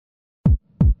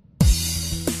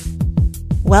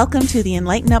Welcome to the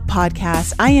Enlighten Up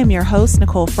podcast. I am your host,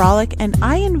 Nicole Frolick, and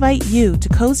I invite you to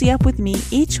cozy up with me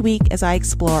each week as I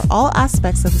explore all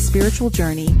aspects of the spiritual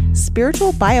journey,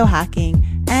 spiritual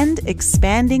biohacking, and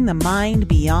expanding the mind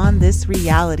beyond this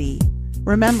reality.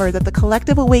 Remember that the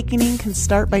collective awakening can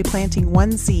start by planting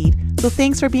one seed. So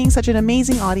thanks for being such an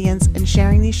amazing audience and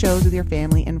sharing these shows with your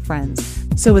family and friends.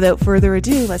 So without further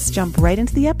ado, let's jump right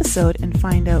into the episode and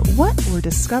find out what we're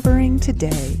discovering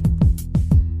today.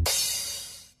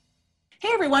 Hey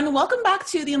everyone, welcome back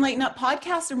to the Enlighten Up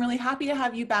podcast. I'm really happy to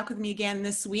have you back with me again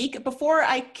this week. Before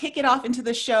I kick it off into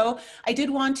the show, I did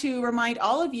want to remind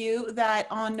all of you that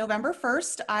on November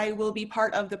 1st, I will be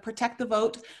part of the Protect the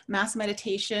Vote mass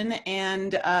meditation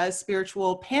and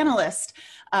spiritual panelist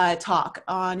talk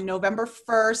on November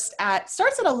 1st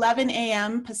starts at 11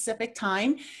 a.m. Pacific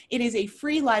time. It is a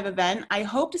free live event. I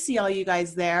hope to see all you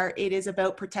guys there. It is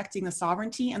about protecting the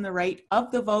sovereignty and the right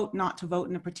of the vote not to vote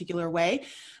in a particular way.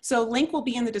 So link will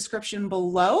be in the description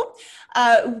below.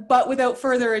 But without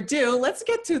further ado, let's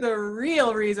get to the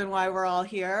real reason why we're all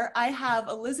here. I have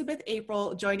Elizabeth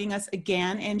April joining us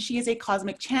again, and she is a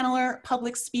cosmic channeler,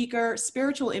 public speaker,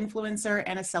 spiritual influencer,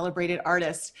 and a celebrated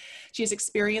artist. She has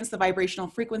experienced the vibrational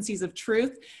frequencies of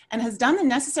truth and has done the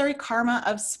necessary karma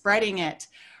of spreading it.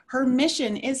 Her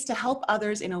mission is to help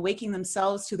others in awakening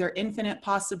themselves to their infinite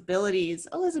possibilities.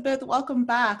 Elizabeth, welcome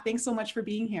back. Thanks so much for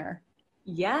being here.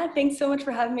 Yeah, thanks so much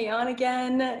for having me on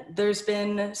again. There's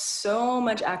been so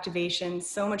much activation,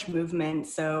 so much movement,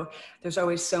 so there's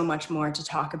always so much more to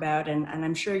talk about, and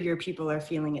I'm sure your people are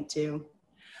feeling it too.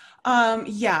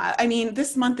 Yeah, I mean,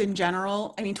 this month in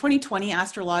general, 2020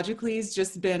 astrologically has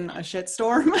just been a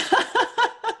shitstorm.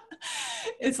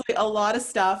 It's like a lot of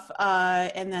stuff.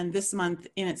 And then this month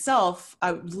in itself,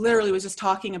 I literally was just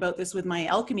talking about this with my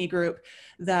alchemy group,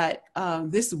 that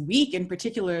this week in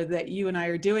particular that you and I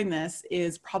are doing this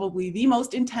is probably the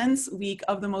most intense week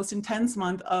of the most intense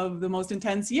month of the most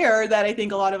intense year that I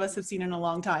think a lot of us have seen in a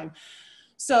long time.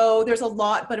 So there's a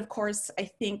lot, but of course, I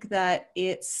think that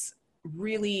it's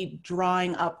really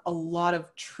drawing up a lot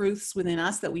of truths within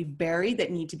us that we've buried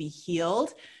that need to be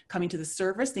healed, coming to the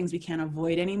surface, things we can't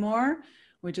avoid anymore,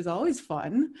 which is always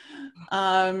fun.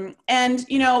 And,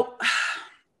 you know,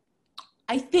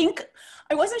 I think,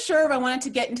 I wasn't sure if I wanted to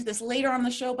get into this later on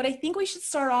the show, but I think we should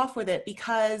start off with it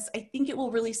because I think it will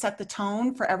really set the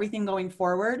tone for everything going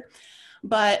forward.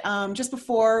 But just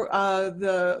before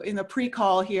in the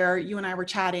pre-call here, you and I were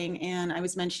chatting and I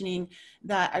was mentioning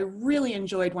that I really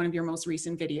enjoyed one of your most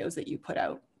recent videos that you put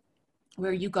out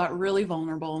where you got really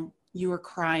vulnerable. You were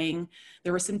crying.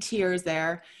 There were some tears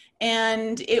there.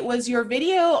 And it was your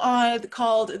video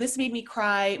called This Made Me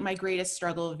Cry, My Greatest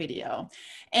Struggle video.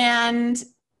 And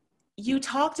you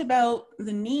talked about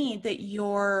the need that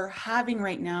you're having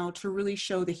right now to really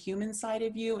show the human side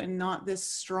of you and not this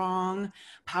strong,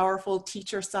 powerful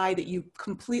teacher side that you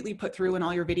completely put through in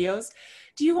all your videos.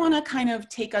 Do you want to kind of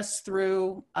take us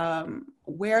through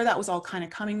where that was all kind of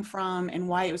coming from and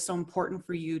why it was so important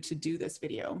for you to do this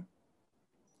video?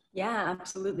 Yeah,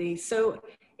 absolutely. So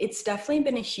it's definitely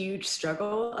been a huge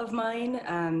struggle of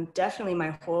mine, definitely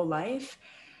my whole life.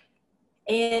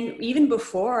 And even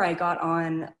before I got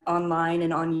online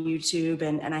and on YouTube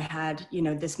and I had,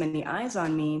 this many eyes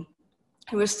on me,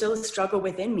 it was still a struggle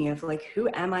within me of like, who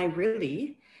am I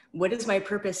really? What is my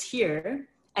purpose here?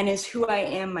 And is who I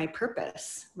am my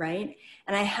purpose, right?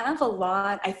 And I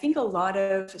think a lot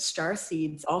of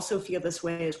starseeds also feel this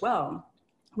way as well.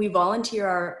 We volunteer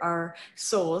our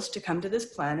souls to come to this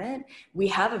planet. We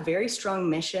have a very strong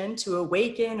mission to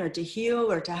awaken or to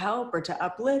heal or to help or to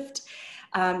uplift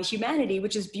humanity,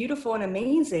 which is beautiful and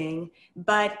amazing.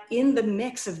 But in the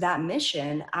mix of that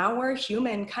mission, our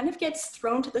human kind of gets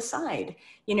thrown to the side.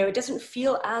 It doesn't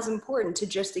feel as important to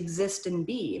just exist and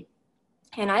be.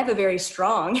 And I have a very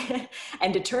strong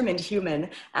and determined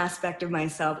human aspect of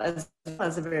myself, as well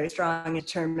as a very strong and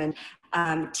determined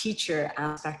teacher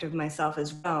aspect of myself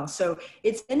as well. So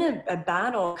it's been a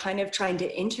battle kind of trying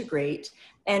to integrate.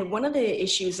 And one of the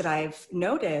issues that I've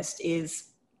noticed is,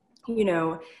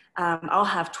 I'll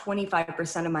have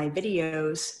 25% of my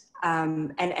videos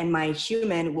and my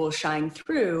human will shine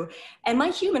through. And my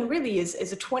human really is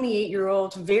a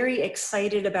 28-year-old, very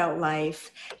excited about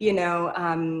life,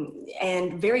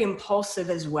 and very impulsive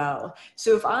as well.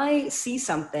 So if I see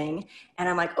something and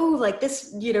I'm like, oh, like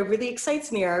this, really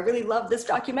excites me, or I really love this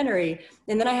documentary.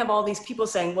 And then I have all these people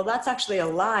saying, well, that's actually a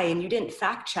lie and you didn't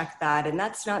fact check that. And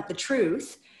that's not the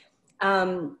truth.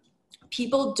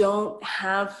 People don't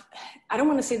have, I don't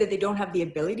want to say that they don't have the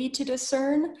ability to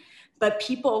discern, But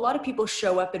a lot of people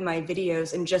show up in my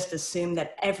videos and just assume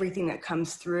that everything that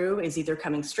comes through is either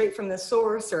coming straight from the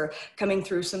source or coming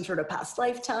through some sort of past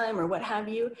lifetime or what have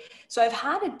you. So I've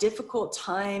had a difficult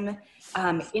time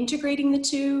integrating the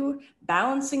two,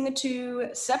 balancing the two,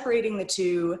 separating the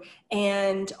two,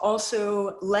 and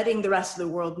also letting the rest of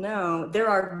the world know there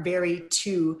are very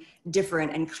two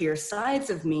different and clear sides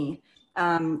of me.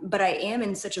 But I am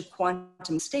in such a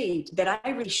quantum state that I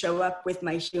really show up with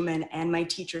my human and my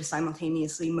teacher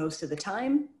simultaneously most of the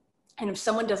time. And if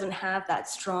someone doesn't have that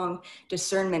strong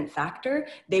discernment factor,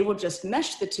 they will just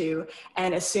mesh the two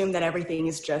and assume that everything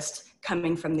is just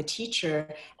coming from the teacher.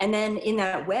 And then in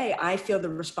that way, I feel the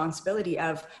responsibility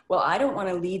of, well, I don't want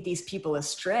to lead these people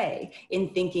astray in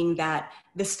thinking that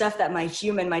the stuff that my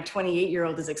human, my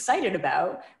 28-year-old is excited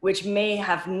about, which may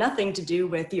have nothing to do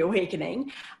with the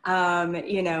awakening,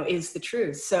 is the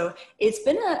truth. So it's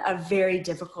been a very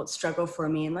difficult struggle for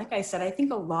me. And like I said, I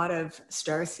think a lot of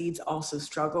starseeds also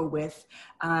struggle with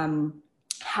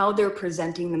how they're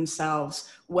presenting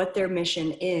themselves, what their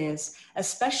mission is,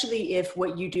 especially if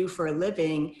what you do for a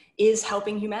living is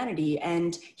helping humanity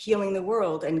and healing the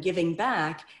world and giving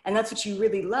back. And that's what you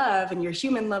really love. And your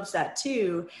human loves that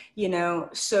too,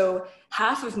 So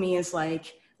half of me is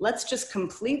like, let's just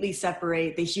completely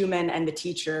separate the human and the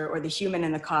teacher, or the human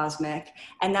and the cosmic.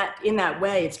 And that in that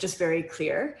way, it's just very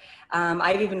clear.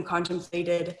 I've even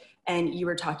contemplated, and you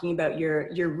were talking about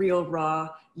your Real Raw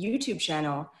YouTube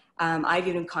channel. I've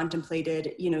even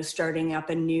contemplated, starting up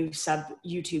a new sub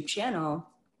YouTube channel,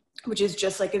 which is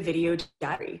just like a video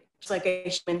diary. It's like a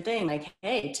human thing. Like,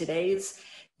 hey, today's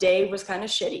day was kind of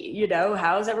shitty.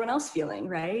 How's everyone else feeling,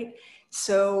 right?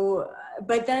 So,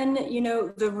 but then,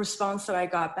 the response that I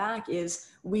got back is,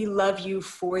 we love you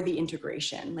for the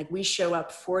integration. Like, we show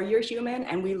up for your human,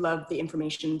 and we love the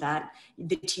information that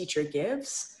the teacher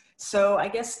gives. So I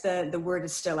guess the word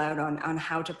is still out on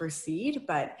how to proceed,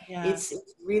 but it's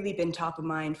really been top of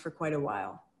mind for quite a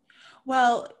while.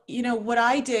 Well, what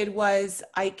I did was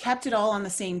I kept it all on the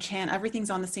same channel.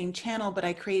 Everything's on the same channel, but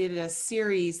I created a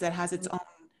series that has its own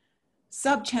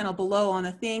sub channel below on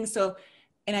the thing. So,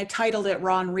 and I titled it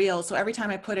Raw and Real. So every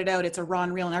time I put it out, it's a Raw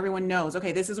and Real, and everyone knows,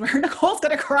 okay, this is where Nicole's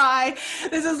going to cry.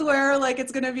 This is where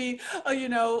it's going to be,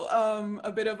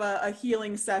 a bit of a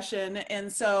healing session.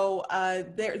 And so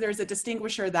there's a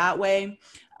distinguisher that way.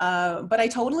 But I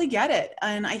totally get it.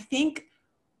 And I think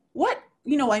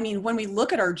when we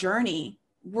look at our journey,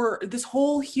 this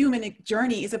whole human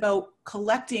journey is about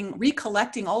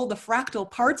recollecting all the fractal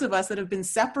parts of us that have been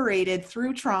separated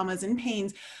through traumas and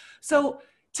pains. So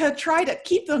to try to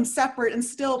keep them separate and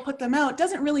still put them out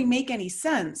doesn't really make any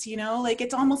sense,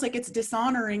 it's almost like it's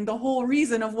dishonoring the whole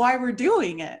reason of why we're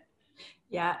doing it.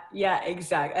 Yeah,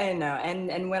 exactly. I know.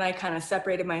 And when I kind of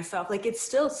separated myself, it's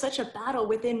still such a battle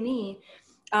within me.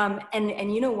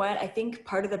 And you know what? I think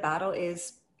part of the battle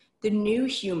is the new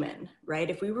human, right?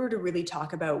 If we were to really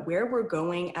talk about where we're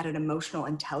going at an emotional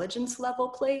intelligence level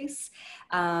place,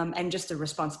 and just a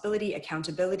responsibility,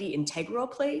 accountability, integral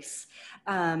place,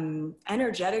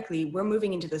 energetically, we're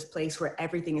moving into this place where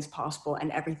everything is possible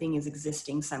and everything is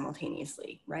existing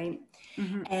simultaneously, right?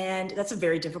 Mm-hmm. And that's a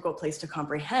very difficult place to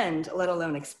comprehend, let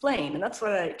alone explain. And that's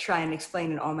what I try and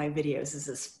explain in all my videos, is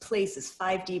this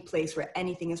 5D place where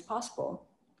anything is possible.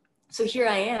 So here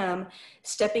I am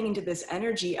stepping into this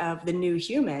energy of the new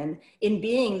human in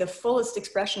being the fullest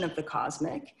expression of the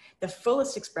cosmic, the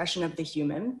fullest expression of the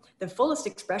human, the fullest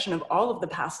expression of all of the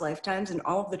past lifetimes and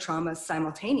all of the traumas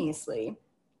simultaneously.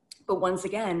 But once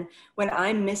again, when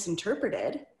I'm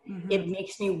misinterpreted, it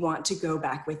makes me want to go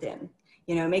back within.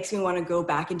 It makes me want to go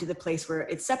back into the place where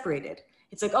it's separated.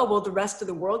 It's like, oh, well, the rest of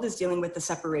the world is dealing with the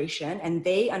separation and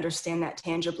they understand that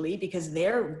tangibly because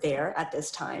they're there at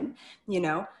this time,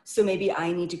 so maybe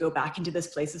I need to go back into this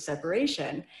place of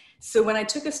separation. So when I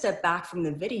took a step back from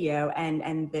the video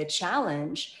and the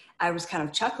challenge, I was kind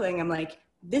of chuckling. I'm like,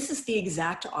 this is the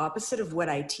exact opposite of what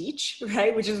I teach,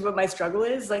 right? Which is what my struggle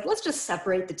is. Like, let's just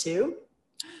separate the two.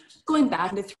 Going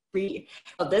back into 3,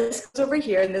 well, this goes over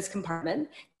here in this compartment,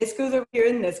 this goes over here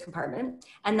in this compartment,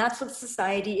 and that's what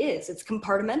society is. It's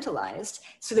compartmentalized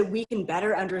so that we can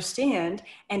better understand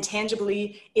and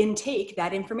tangibly intake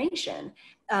that information.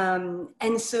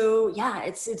 And so,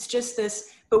 it's just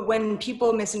this, but when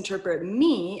people misinterpret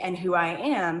me and who I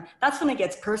am, that's when it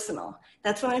gets personal.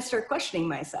 That's when I start questioning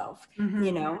myself,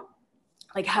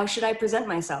 Like, how should I present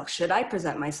myself? Should I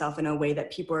present myself in a way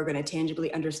that people are going to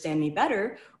tangibly understand me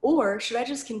better? Or should I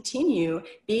just continue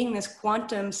being this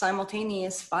quantum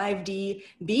simultaneous 5D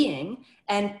being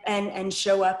and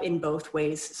show up in both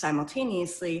ways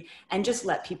simultaneously and just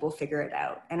let people figure it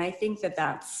out? And I think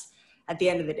that's at the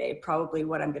end of the day, probably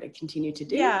what I'm going to continue to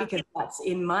do, Yeah. because that's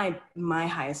in my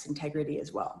highest integrity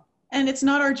as well. And it's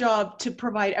not our job to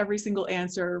provide every single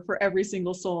answer for every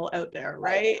single soul out there,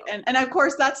 right? And of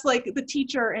course, that's like the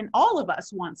teacher in all of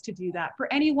us wants to do that.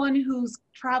 For anyone who's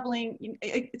traveling,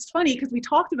 it's funny because we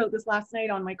talked about this last night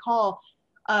on my call,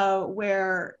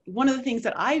 where one of the things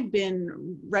that I've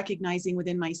been recognizing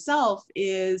within myself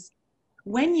is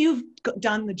when you've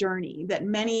done the journey that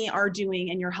many are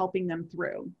doing and you're helping them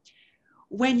through,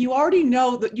 when you already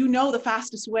know that you know the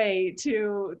fastest way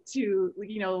to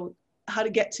how to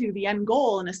get to the end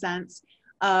goal in a sense.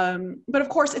 But of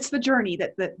course, it's the journey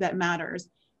that matters.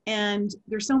 And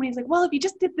there's so many, it's like, well, if you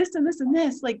just did this and this and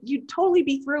this, like you'd totally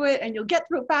be through it and you'll get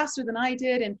through it faster than I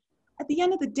did. And at the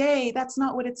end of the day, that's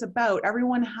not what it's about.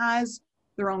 Everyone has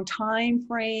their own time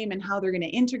frame and how they're going to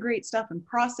integrate stuff and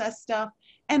process stuff.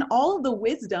 And all of the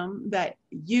wisdom that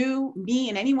you, me,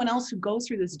 and anyone else who goes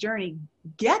through this journey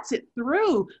gets it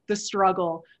through the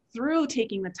struggle, through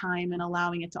taking the time and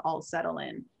allowing it to all settle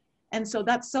in. And so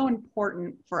that's so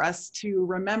important for us to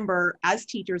remember as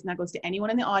teachers, and that goes to anyone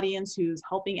in the audience who's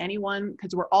helping anyone,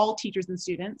 because we're all teachers and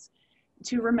students,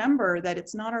 to remember that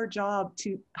it's not our job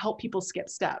to help people skip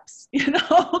steps,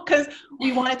 because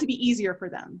we want it to be easier for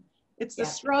them. It's the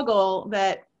struggle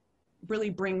that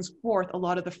really brings forth a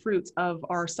lot of the fruits of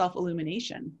our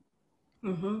self-illumination.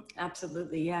 Mm-hmm.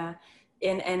 Absolutely, yeah.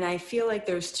 And I feel like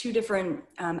there's two different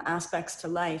aspects to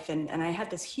life. And I had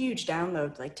this huge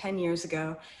download like 10 years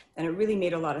ago, and it really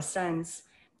made a lot of sense.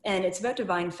 And it's about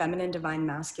divine feminine, divine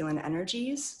masculine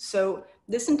energies. So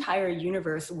this entire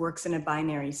universe works in a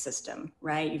binary system,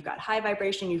 right? You've got high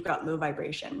vibration, you've got low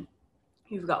vibration.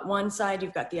 You've got one side,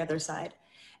 you've got the other side.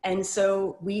 And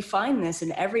so we find this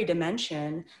in every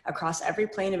dimension, across every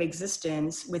plane of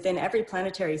existence, within every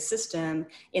planetary system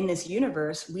in this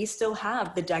universe. We still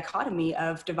have the dichotomy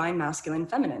of divine masculine,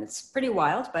 feminine. It's pretty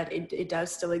wild, but it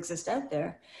does still exist out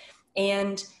there.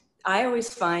 And I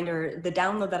always find, or the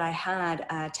download that I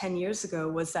had 10 years ago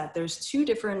was that there's two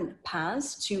different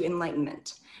paths to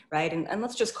enlightenment, right? And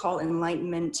let's just call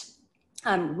enlightenment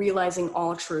realizing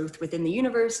all truth within the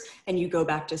universe, and you go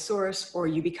back to source, or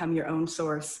you become your own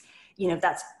source.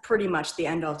 That's pretty much the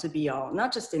end all to be all,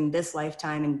 not just in this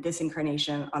lifetime and this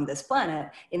incarnation on this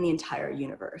planet, in the entire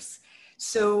universe.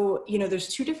 So, there's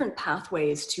two different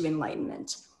pathways to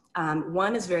enlightenment.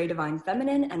 One is very divine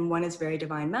feminine and one is very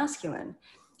divine masculine.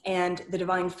 And the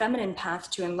divine feminine path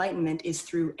to enlightenment is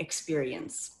through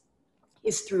experience,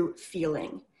 is through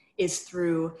feeling, is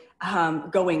through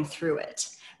going through it.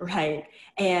 Right.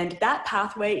 And that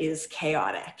pathway is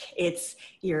chaotic. It's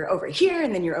you're over here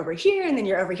and then you're over here and then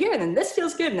you're over here and then this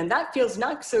feels good and then that feels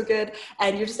not so good.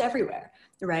 And you're just everywhere.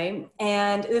 Right.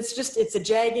 And it's a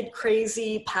jagged,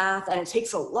 crazy path. And it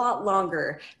takes a lot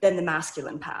longer than the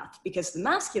masculine path, because the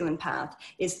masculine path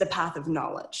is the path of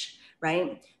knowledge.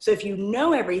 Right. So if you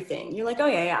know everything, you're like, oh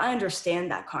yeah, I understand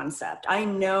that concept. I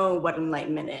know what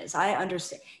enlightenment is. I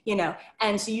understand,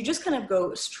 and so you just kind of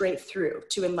go straight through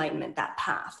to enlightenment, that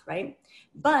path. Right.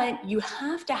 But you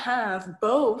have to have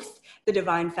both the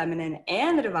divine feminine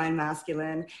and the divine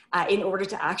masculine in order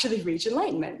to actually reach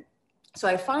enlightenment. So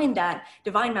I find that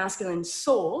divine masculine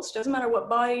souls, doesn't matter what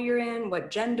body you're in, what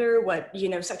gender, what,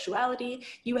 sexuality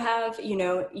you have,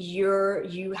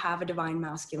 you have a divine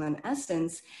masculine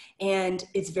essence, and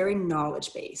it's very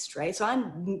knowledge based, right? So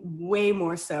I'm way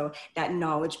more so that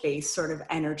knowledge based sort of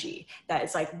energy that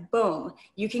it's like, boom,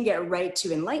 you can get right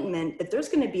to enlightenment, but there's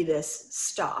going to be this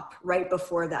stop right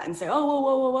before that and say, oh, whoa,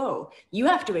 whoa, whoa, whoa. You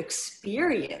have to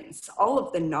experience all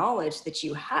of the knowledge that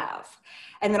you have.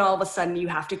 And then all of a sudden you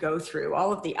have to go through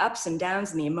all of the ups and downs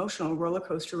and the emotional roller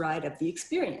coaster ride of the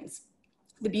experience.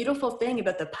 The beautiful thing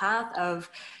about the path of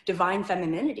divine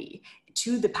femininity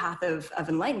to the path of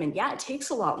enlightenment, it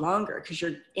takes a lot longer because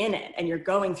you're in it and you're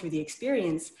going through the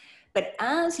experience. But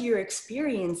as you're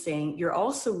experiencing, you're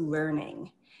also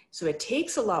learning. So it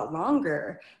takes a lot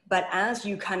longer, but as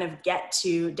you kind of get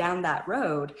down that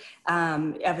road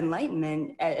of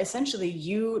enlightenment, essentially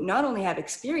you not only have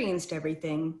experienced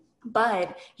everything,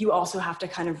 but you also have to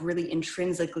kind of really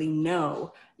intrinsically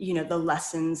know, the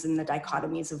lessons and the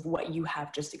dichotomies of what you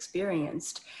have just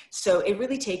experienced. So it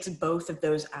really takes both of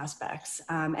those aspects.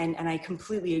 And I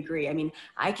completely agree. I mean,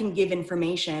 I can give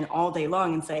information all day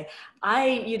long and say,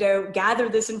 I,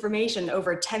 gathered this information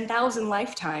over 10,000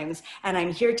 lifetimes, and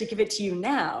I'm here to give it to you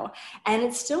now. And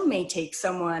it still may take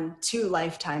someone 2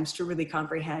 lifetimes to really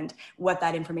comprehend what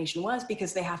that information was,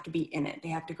 because they have to be in it. They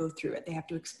have to go through it. They have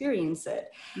to experience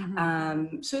it.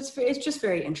 Mm-hmm. So it's just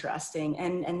very interesting.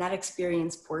 And that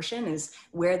experience portion is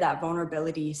where that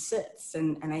vulnerability sits.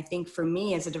 And I think for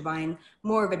me as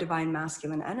more of a divine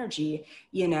masculine energy,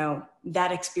 you know,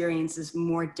 that experience is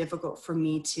more difficult for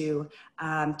me to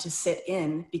sit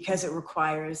in, because it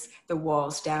requires the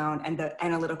walls down and the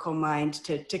analytical mind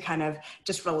to kind of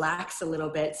just relax a little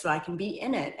bit so I can be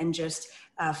in it and just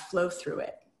flow through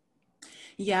it.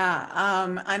 Yeah.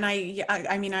 And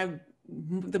I mean,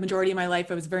 the majority of my life,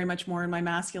 I was very much more in my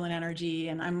masculine energy,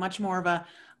 and I'm much more of a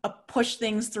push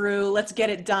things through, let's get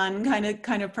it done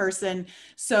kind of person.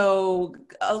 So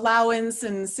allowance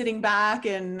and sitting back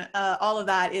and all of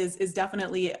that is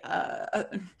definitely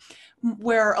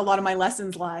where a lot of my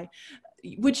lessons lie.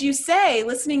 Would you say,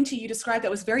 listening to you describe,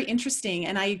 that was very interesting,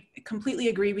 and I completely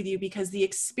agree with you, because the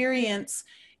experience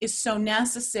is so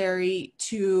necessary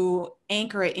to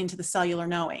anchor it into the cellular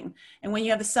knowing. And when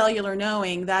you have the cellular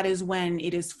knowing, that is when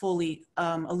it is fully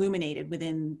illuminated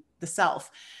within the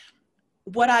self.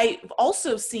 What I've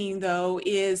also seen, though,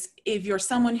 is if you're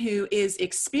someone who is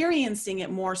experiencing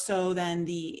it more so than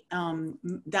the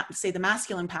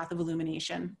masculine path of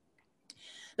illumination,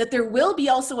 that there will be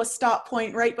also a stop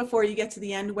point right before you get to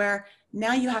the end, where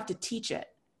now you have to teach it.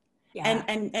 Yeah.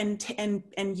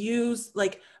 And use,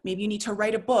 like, maybe you need to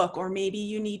write a book, or maybe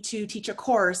you need to teach a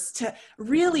course to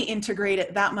really integrate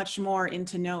it that much more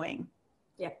into knowing.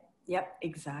 Yep,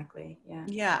 exactly.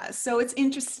 Yeah. So it's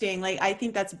interesting. Like, I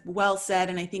think that's well said.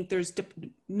 And I think there's,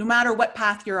 no matter what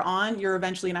path you're on, you're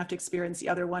eventually gonna have to experience the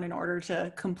other one in order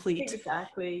to complete.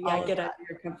 Exactly. Yeah. Get out of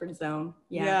your comfort zone.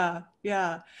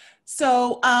 Yeah.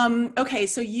 So, okay.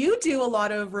 So you do a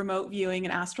lot of remote viewing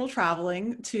and astral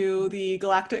traveling to the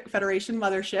Galactic Federation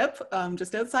mothership,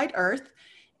 just outside Earth.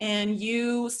 And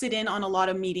you sit in on a lot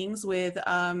of meetings with,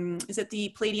 is it the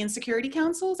Palladian Security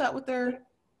Council? Is that what they're?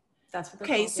 That's what they're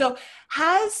okay. called. So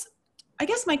I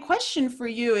guess my question for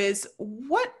you is,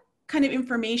 what kind of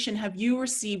information have you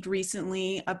received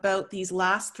recently about these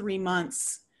last 3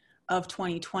 months of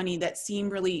 2020 that seem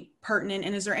really pertinent?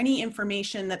 And is there any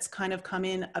information that's kind of come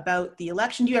in about the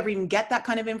election? Do you ever even get that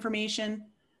kind of information?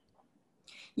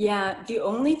 Yeah, the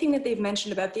only thing that they've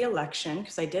mentioned about the election,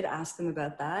 because I did ask them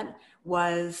about that,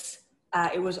 was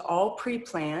it was all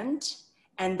pre-planned,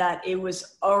 and that it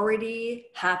was already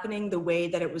happening the way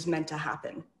that it was meant to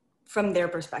happen from their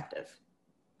perspective.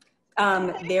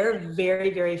 They're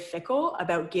very, very fickle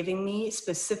about giving me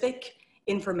specific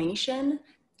information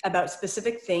about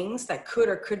specific things that could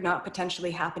or could not potentially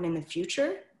happen in the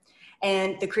future.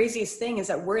 And the craziest thing is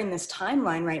that we're in this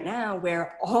timeline right now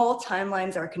where all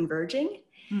timelines are converging.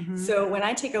 Mm-hmm. So when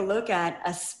I take a look at,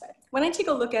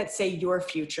 say, your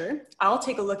future, I'll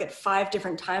take a look at 5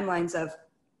 different timelines of,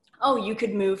 oh, you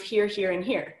could move here, here, and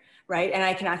here, right? And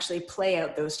I can actually play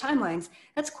out those timelines.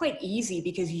 That's quite easy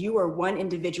because you are one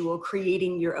individual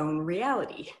creating your own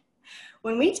reality.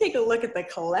 When we take a look at the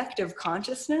collective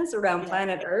consciousness around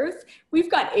planet Earth,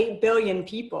 we've got 8 billion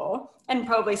people, and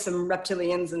probably some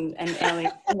reptilians and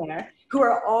aliens in there, who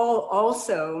are all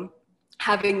also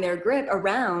having their grip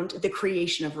around the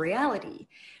creation of reality,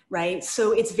 right?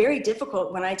 So it's very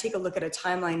difficult when I take a look at a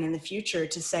timeline in the future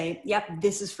to say, yep,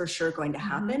 this is for sure going to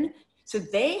happen. Mm-hmm. So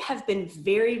they have been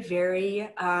very, very,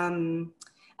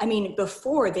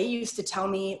 before they used to tell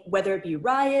me whether it be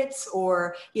riots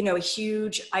or, a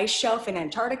huge ice shelf in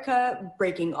Antarctica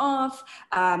breaking off.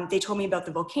 They told me about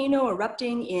the volcano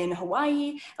erupting in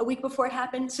Hawaii a week before it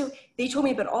happened. So they told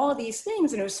me about all of these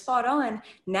things and it was spot on.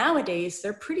 Nowadays,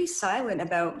 they're pretty silent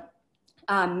about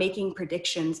making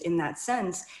predictions in that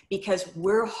sense, because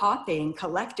we're hopping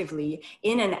collectively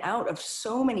in and out of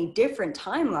so many different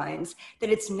timelines that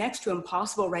it's next to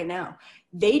impossible right now.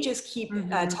 They just keep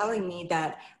telling me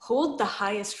that hold the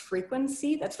highest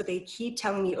frequency. That's what they keep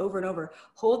telling me over and over.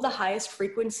 Hold the highest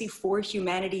frequency for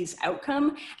humanity's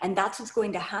outcome. And that's what's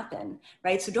going to happen,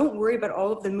 right? So don't worry about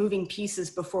all of the moving pieces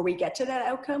before we get to that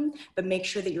outcome, but make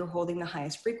sure that you're holding the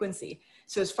highest frequency.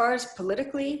 So as far as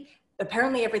politically,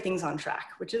 apparently everything's on track,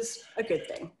 which is a good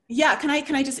thing. Yeah, can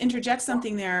I just interject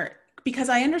something there? Because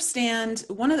I understand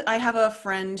I have a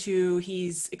friend who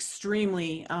he's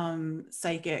extremely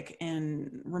psychic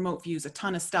and remote views a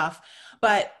ton of stuff,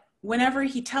 but whenever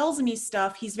he tells me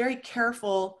stuff, he's very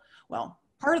careful. Well,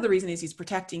 part of the reason is he's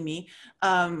protecting me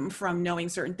from knowing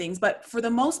certain things, but for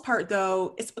the most part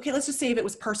though, it's okay. Let's just say if it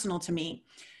was personal to me,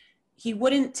 he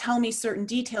wouldn't tell me certain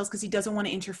details because he doesn't want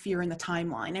to interfere in the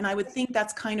timeline. And I would think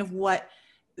that's kind of what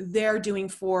they're doing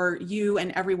for you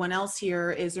and everyone else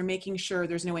here, is they're making sure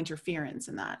there's no interference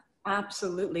in that.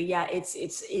 Absolutely. Yeah.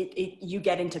 You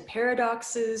get into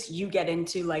paradoxes, you get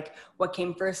into like what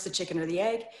came first, the chicken or the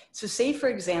egg. So say, for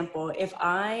example, if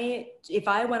I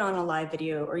went on a live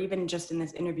video or even just in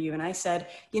this interview and I said,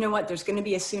 you know what, there's going to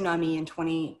be a tsunami in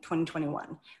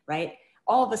 2021, right?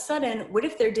 All of a sudden, what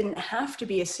if there didn't have to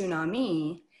be a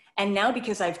tsunami? And now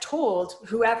because I've told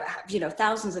whoever,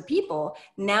 thousands of people,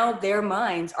 now their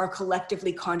minds are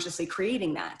collectively consciously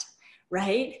creating that,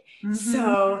 right? Mm-hmm.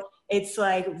 So it's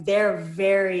like they're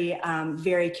very,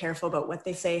 very careful about what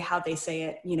they say, how they say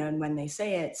it, and when they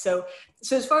say it. So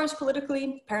as far as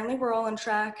politically, apparently we're all on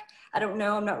track. I don't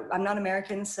know. I'm not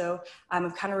American, so I'm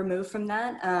kind of removed from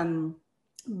that. Yeah, I'm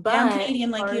But as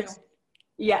Canadian like far you. as,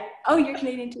 yeah. Oh, you're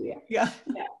Canadian too. Yeah. Yeah.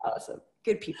 Yeah. Awesome.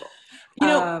 Good people. You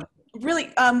know, Um,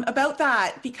 really about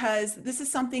that, because this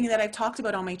is something that I've talked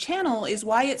about on my channel, is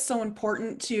why it's so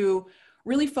important to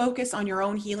really focus on your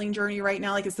own healing journey right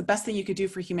now. Like, it's the best thing you could do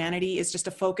for humanity is just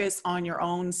to focus on your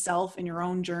own self and your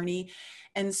own journey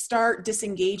and start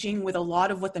disengaging with a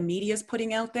lot of what the media is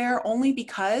putting out there, only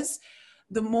because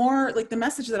the more, like, the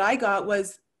message that I got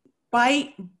was,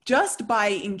 by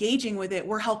engaging with it,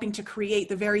 we're helping to create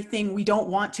the very thing we don't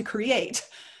want to create.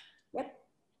 yep.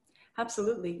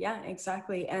 Absolutely. Yeah,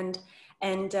 exactly. And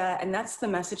that's the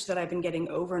message that I've been getting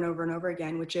over and over and over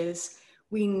again, which is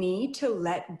we need to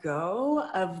let go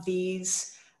of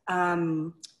these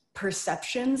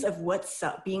perceptions of what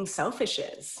being selfish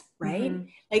is, right? Mm-hmm.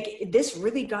 Like this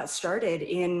really got started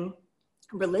in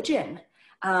religion.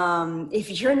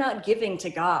 If you're not giving to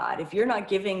God, if you're not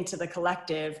giving to the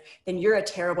collective, then you're a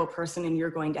terrible person and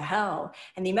you're going to hell.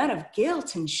 And the amount of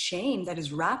guilt and shame that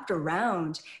is wrapped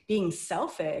around being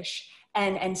selfish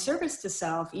and service to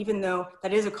self, even though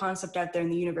that is a concept out there in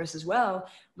the universe as well,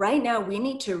 right now we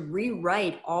need to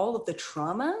rewrite all of the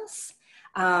traumas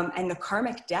and the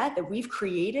karmic debt that we've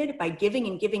created by giving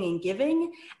and giving and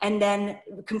giving, and then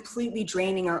completely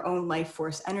draining our own life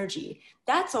force energy.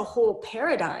 That's a whole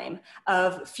paradigm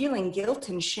of feeling guilt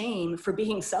and shame for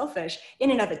being selfish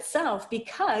in and of itself,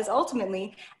 because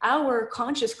ultimately our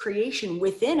conscious creation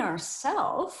within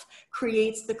ourself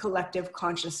creates the collective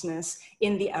consciousness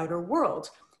in the outer world.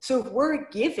 So if we're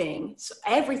giving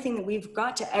everything that we've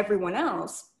got to everyone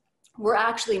else, we're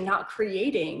actually not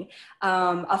creating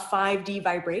a 5D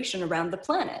vibration around the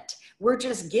planet. We're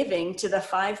just giving to the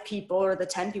 5 people or the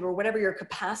 10 people or whatever your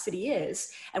capacity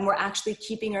is. And we're actually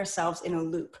keeping ourselves in a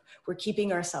loop. We're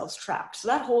keeping ourselves trapped. So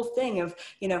that whole thing of,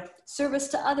 service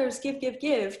to others,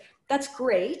 give, that's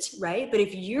great, right? But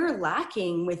if you're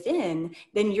lacking within,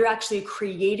 then you're actually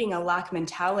creating a lack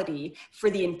mentality for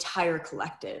the entire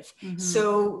collective. Mm-hmm.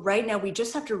 So right now we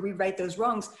just have to rewrite those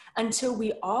wrongs until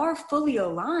we are fully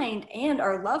aligned and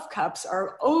our love cups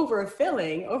are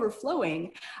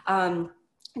overflowing.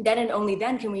 Then and only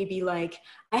then can we be like,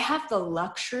 I have the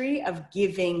luxury of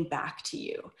giving back to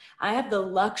you. I have the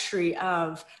luxury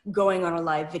of going on a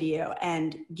live video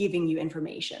and giving you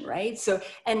information, right? So,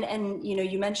 and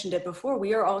you mentioned it before,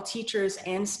 we are all teachers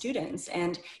and students,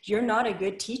 and you're not a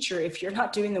good teacher if you're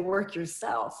not doing the work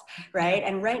yourself, right?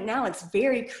 And right now it's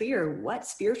very clear what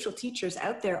spiritual teachers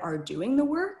out there are doing the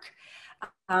work.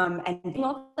 And being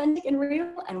authentic and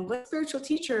real, and what spiritual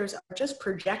teachers are just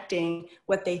projecting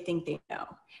what they think they know,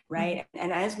 right? Mm-hmm.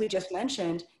 And as we just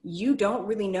mentioned, you don't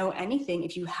really know anything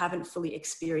if you haven't fully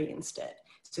experienced it.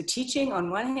 So teaching on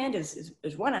one hand is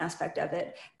one aspect of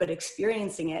it, but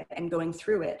experiencing it and going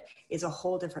through it is a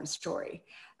whole different story.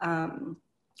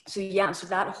 So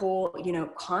that whole,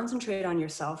 concentrate on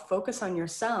yourself, focus on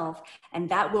yourself, and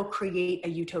that will create a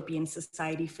utopian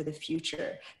society for the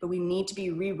future. But we need to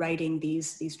be rewriting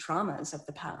these traumas of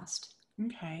the past.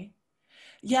 Okay.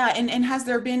 Yeah. And has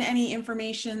there been any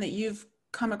information that you've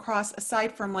come across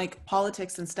aside from like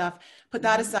politics and stuff? Put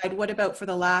that aside. What about for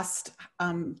the last,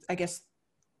 I guess,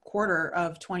 quarter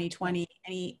of 2020?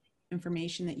 Any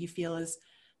information that you feel is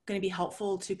going to be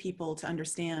helpful to people to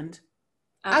understand?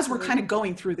 Absolutely. As we're kind of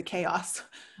going through the chaos.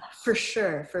 For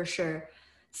sure.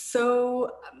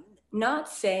 So not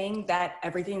saying that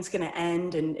everything's going to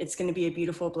end and it's going to be a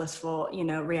beautiful, blissful,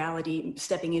 reality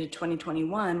stepping into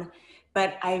 2021.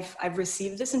 But I've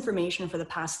received this information for the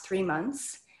past 3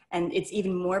 months, and it's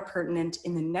even more pertinent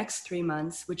in the next 3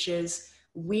 months, which is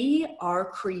we are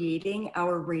creating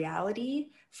our reality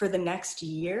for the next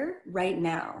year right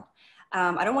now.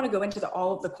 I don't want to go into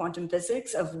all of the quantum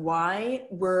physics of why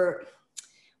we're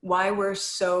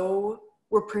so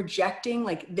we're projecting,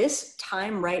 like this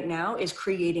time right now is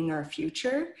creating our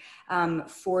future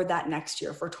for that next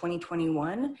year, for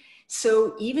 2021.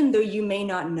 So even though you may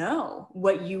not know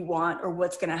what you want or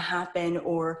what's going to happen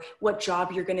or what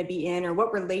job you're going to be in or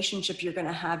what relationship you're going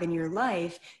to have in your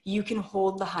life, you can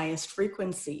hold the highest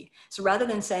frequency. So rather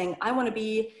than saying, I want to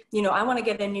be, I want to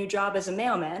get a new job as a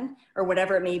mailman or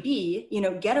whatever it may be,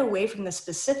 get away from the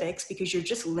specifics, because you're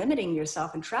just limiting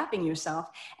yourself and trapping yourself,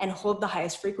 and hold the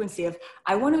highest frequency of,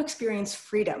 I want to experience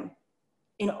freedom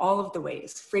in all of the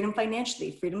ways: freedom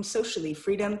financially, freedom socially,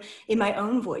 freedom in my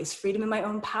own voice, freedom in my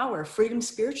own power, freedom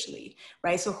spiritually,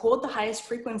 right? So hold the highest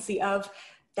frequency of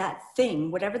that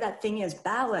thing, whatever that thing is,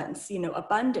 balance,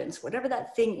 abundance, whatever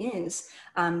that thing is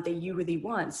that you really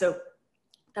want. So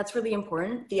that's really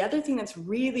important. The other thing that's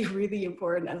really, really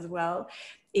important as well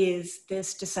is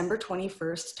this December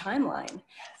 21st timeline.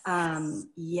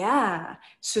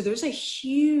 So there's a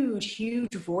huge,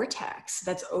 huge vortex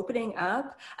that's opening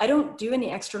up. I don't do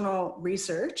any external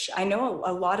research. I know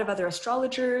a lot of other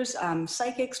astrologers,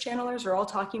 psychics, channelers are all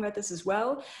talking about this as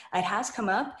well. It has come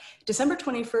up. December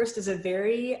 21st is a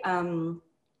very,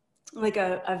 like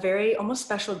a very almost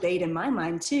special date in my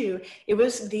mind too. It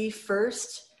was the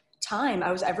first time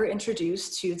I was ever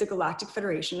introduced to the Galactic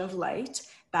Federation of Light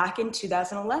back in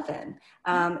 2011.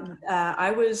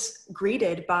 I was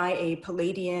greeted by a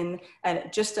Palladian,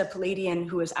 just a Palladian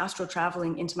who was astral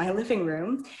traveling into my living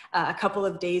room a couple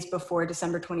of days before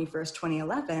December 21st,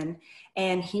 2011.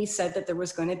 And he said that there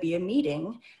was going to be a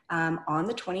meeting on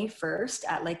the 21st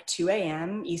at like 2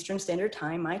 a.m. Eastern Standard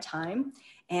Time, my time,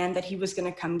 and that he was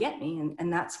going to come get me.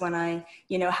 And that's when I,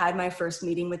 had my first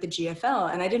meeting with the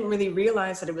GFL. And I didn't really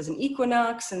realize that it was an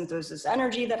equinox and there's this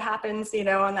energy that happens,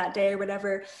 on that day or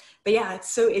whatever. But yeah,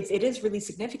 it is really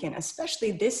significant,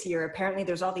 especially this year. Apparently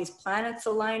there's all these planets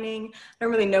aligning. I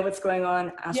don't really know what's going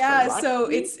on astrologically. Yeah, so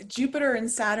it's Jupiter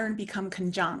and Saturn become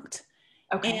conjunct.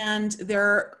 Okay. And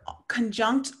they're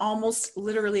conjunct almost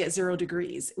literally at 0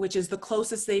 degrees, which is the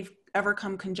closest they've ever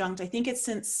come conjunct. I think it's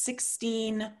since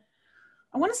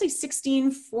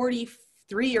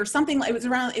 1643 or something. It was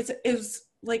around, it was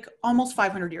like almost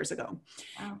 500 years ago.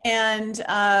 Wow. And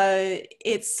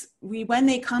when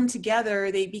they come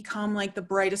together, they become like the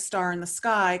brightest star in the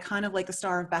sky, kind of like the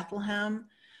Star of Bethlehem,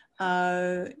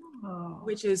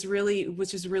 which is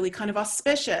really kind of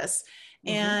auspicious.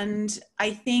 Mm-hmm. And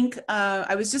I think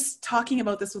I was just talking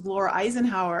about this with Laura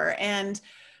Eisenhower, and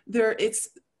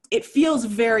it feels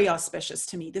very auspicious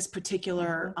to me, this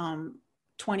particular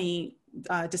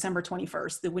December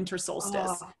 21st, the winter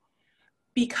solstice,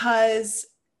 because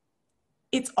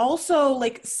it's also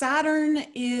like Saturn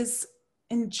is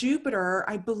and Jupiter,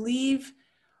 I believe,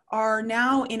 are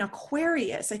now in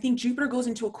Aquarius. I think Jupiter goes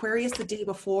into Aquarius the day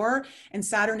before, and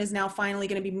Saturn is now finally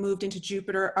going to be moved into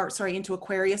into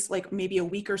Aquarius, like maybe a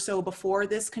week or so before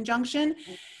this conjunction.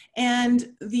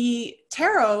 And the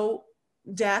tarot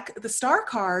deck, the star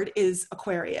card is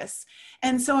Aquarius.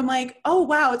 And so I'm like, oh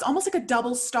wow, it's almost like a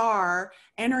double star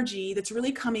energy that's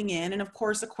really coming in. And of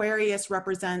course, Aquarius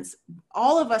represents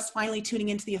all of us finally tuning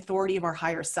into the authority of our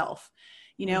higher self,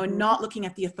 mm-hmm. and not looking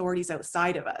at the authorities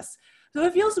outside of us. So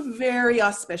it feels very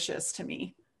auspicious to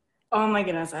me. Oh my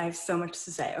goodness, I have so much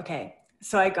to say. Okay.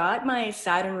 So I got my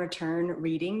Saturn return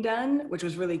reading done, which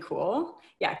was really cool.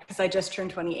 Yeah, because I just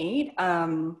turned 28.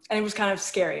 And it was kind of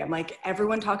scary. I'm like,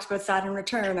 everyone talks about Saturn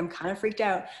return. I'm kind of freaked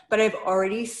out. But I've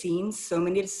already seen so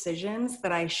many decisions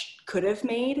that I could have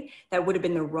made that would have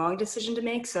been the wrong decision to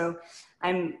make. So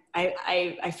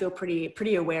I feel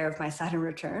pretty aware of my Saturn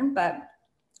return. But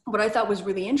what I thought was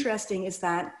really interesting is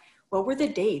that, what were the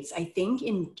dates? I think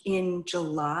in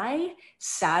July,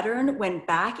 Saturn went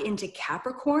back into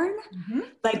Capricorn. Mm-hmm.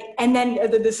 And then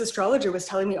this astrologer was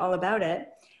telling me all about it.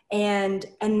 And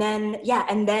then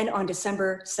on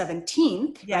December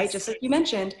 17th, yes. Right, just like you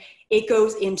mentioned, it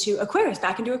goes into Aquarius,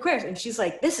 back into Aquarius. And she's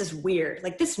like, this is weird.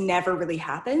 Like, this never really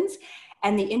happens.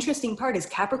 And the interesting part is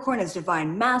Capricorn is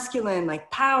divine masculine, like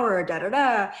power,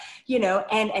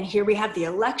 and here we have the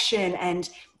election, and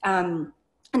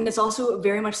it's also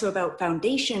very much so about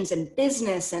foundations and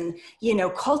business and,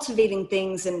 cultivating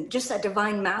things and just that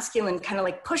divine masculine kind of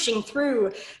like pushing through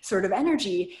sort of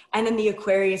energy. And then the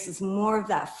Aquarius is more of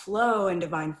that flow and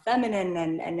divine feminine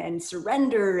and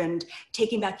surrender and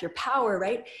taking back your power,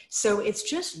 right? So it's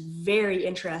just very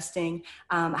interesting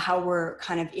how we're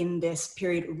kind of in this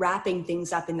period wrapping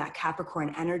things up in that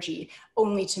Capricorn energy,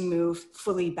 only to move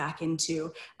fully back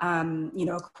into,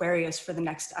 Aquarius for the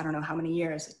next, I don't know how many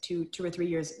years, two or 3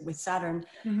 years with Saturn.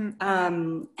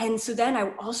 Mm-hmm. And so then I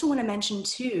also want to mention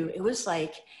too, it was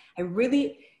like,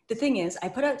 the thing is, I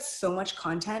put out so much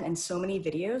content and so many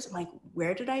videos. I'm like,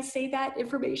 where did I say that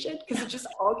information? Because it just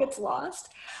all gets lost.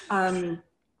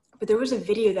 But there was a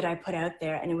video that I put out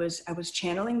there, and I was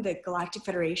channeling the Galactic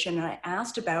Federation, and I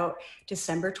asked about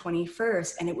December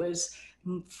 21st, and it was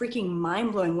freaking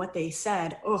mind-blowing what they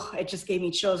said. Oh, it just gave me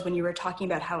chills when you were talking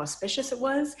about how auspicious it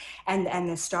was, and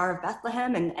the Star of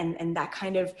Bethlehem, and that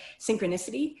kind of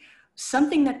synchronicity.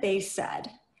 Something that they said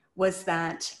was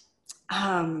that,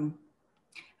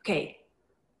 okay,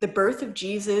 the birth of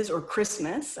Jesus, or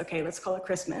Christmas, okay, let's call it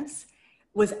Christmas,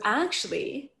 was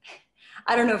actually,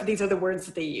 I don't know if these are the words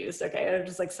that they used, okay, I'm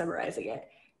just like summarizing it,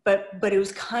 but it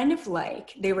was kind of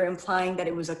like they were implying that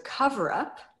it was a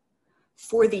cover-up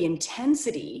for the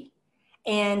intensity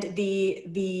and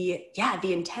the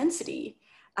intensity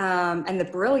and the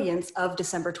brilliance of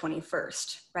December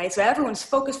 21st, right? So everyone's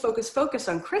focused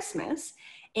on Christmas,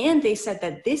 and they said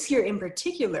that this year in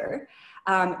particular,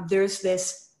 there's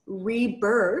this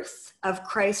rebirth of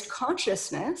Christ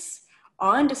consciousness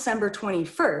on December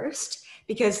 21st,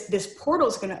 because this portal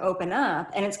is going to open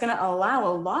up and it's going to allow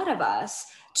a lot of us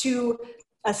to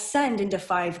ascend into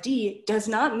 5D. Does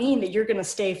not mean that you're going to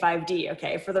stay 5D,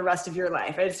 okay, for the rest of your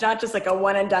life. It's not just like a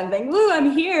one and done thing. Woo,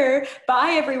 I'm here.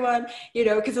 Bye, everyone. You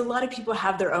know, because a lot of people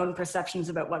have their own perceptions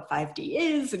about what 5D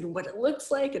is and what it looks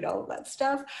like and all of that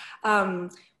stuff.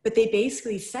 But they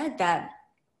basically said that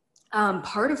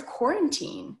part of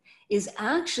quarantine is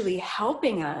actually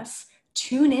helping us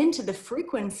tune into the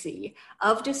frequency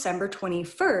of December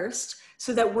 21st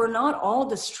so that we're not all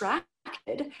distracted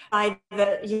by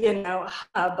the, you know,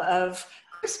 hub of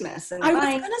Christmas. And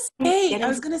I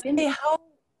was gonna say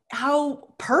how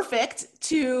perfect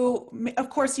to, of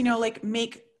course, you know, like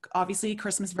make obviously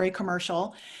Christmas very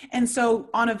commercial. And so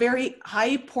on a very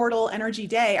high portal energy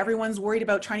day, everyone's worried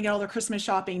about trying to get all their Christmas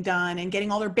shopping done and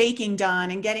getting all their baking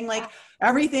done and getting like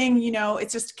everything, you know,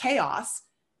 it's just chaos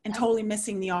and totally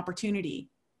missing the opportunity.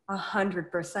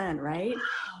 100%, right?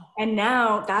 And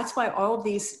now that's why all of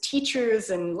these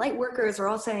teachers and light workers are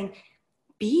all saying,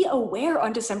 be aware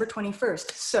on December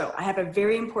 21st. So I have a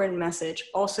very important message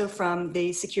also from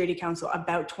the Security Council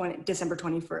about December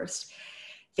 21st.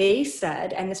 They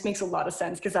said, and this makes a lot of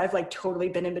sense because I've like totally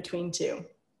been in between too.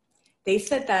 They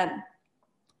said that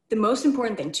the most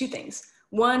important thing, two things.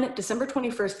 One, December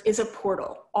 21st is a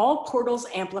portal. All portals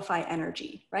amplify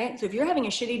energy, right? So if you're having a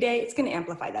shitty day, it's going to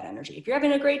amplify that energy. If you're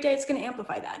having a great day, it's going to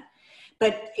amplify that.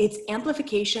 But it's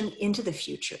amplification into the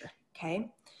future,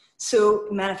 okay? So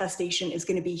manifestation is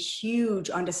going to be huge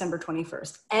on December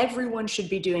 21st. Everyone should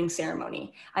be doing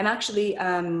ceremony. I'm actually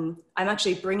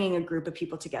bringing a group of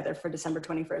people together for December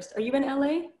 21st. Are you in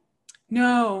LA?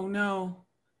 No.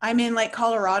 I'm in like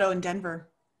Colorado and Denver.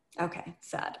 Okay,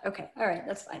 sad. Okay, all right,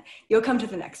 that's fine. You'll come to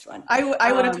the next one.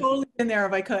 I would have totally been there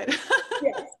if I could.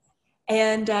 Yes.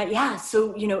 And yeah,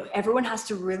 so, you know, everyone has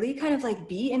to really kind of like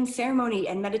be in ceremony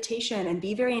and meditation and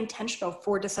be very intentional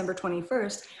for December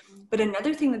 21st. But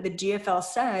another thing that the GFL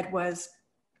said was,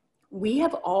 we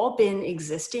have all been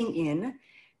existing in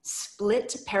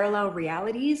split parallel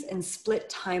realities and split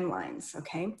timelines,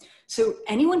 okay? So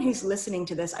anyone who's listening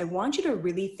to this, I want you to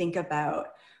really think about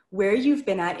where you've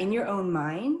been at in your own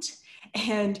mind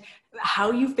and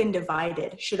how you've been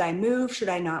divided. Should I move? Should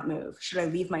I not move? Should I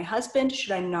leave my husband?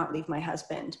 Should I not leave my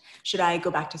husband? Should I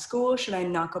go back to school? Should I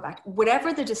not go back?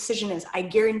 Whatever the decision is, I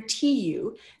guarantee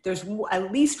you there's at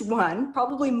least one,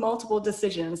 probably multiple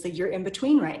decisions that you're in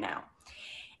between right now.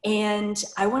 And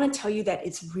I want to tell you that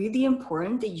it's really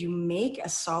important that you make a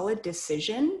solid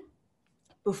decision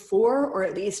before, or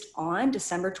at least on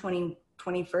December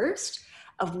 21st,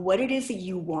 of what it is that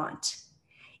you want.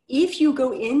 If you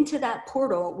go into that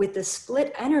portal with the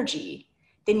split energy,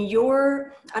 then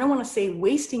you're, I don't want to say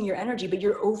wasting your energy, but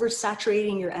you're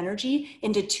oversaturating your energy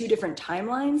into two different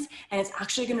timelines, and it's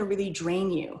actually going to really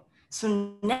drain you.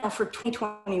 So now for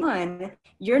 2021,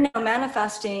 you're now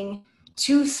manifesting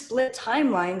two split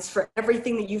timelines for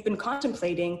everything that you've been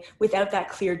contemplating without that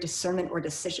clear discernment or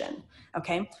decision,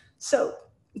 okay? So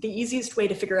the easiest way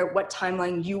to figure out what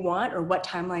timeline you want or what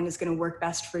timeline is going to work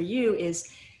best for you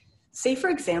is, say, for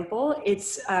example,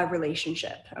 it's a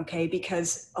relationship, okay?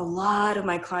 Because a lot of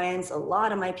my clients, a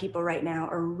lot of my people right now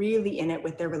are really in it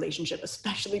with their relationship,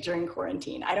 especially during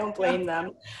quarantine. I don't blame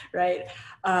them, right?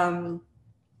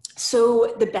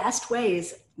 So the best way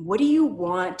is, what do you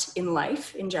want in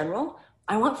life in general?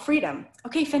 I want freedom.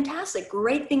 Okay, fantastic.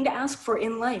 Great thing to ask for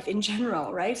in life in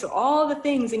general, right? So all the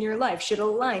things in your life should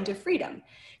align to freedom.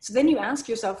 So then you ask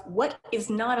yourself, what is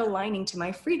not aligning to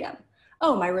my freedom?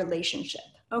 Oh, my relationship.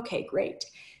 Okay, great.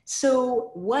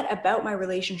 So what about my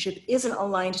relationship isn't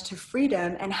aligned to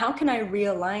freedom, and how can I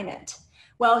realign it?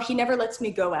 well, he never lets me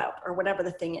go out, or whatever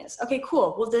the thing is. Okay,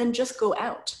 cool. Well, then just go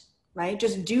out, right?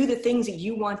 Just do the things that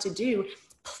you want to do.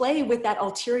 Play with that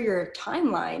ulterior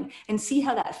timeline and see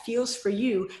how that feels for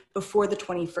you before the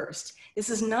 21st.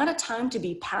 This is not a time to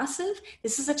be passive.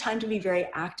 This is a time to be very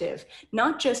active,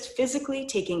 not just physically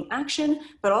taking action,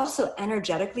 but also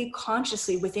energetically,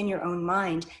 consciously within your own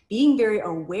mind, being very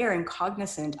aware and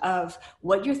cognizant of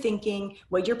what you're thinking,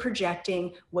 what you're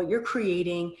projecting, what you're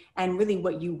creating, and really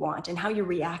what you want and how you're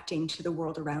reacting to the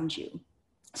world around you.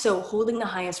 So holding the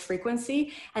highest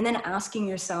frequency and then asking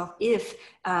yourself if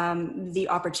the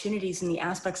opportunities and the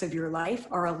aspects of your life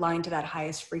are aligned to that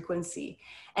highest frequency.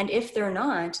 And if they're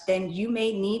not, then you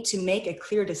may need to make a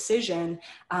clear decision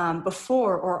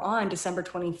before or on December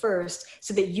 21st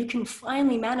so that you can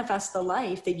finally manifest the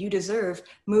life that you deserve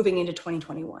moving into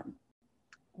 2021.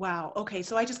 Wow. Okay.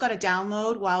 So I just got a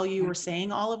download while you were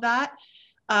saying all of that.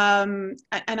 And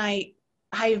I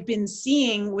have been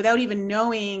seeing, without even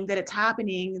knowing that it's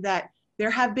happening, that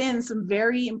there have been some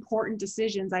very important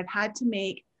decisions I've had to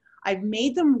make. I've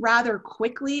made them rather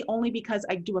quickly, only because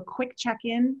I do a quick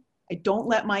check-in. I don't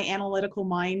let my analytical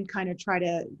mind kind of try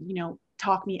to,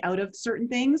 talk me out of certain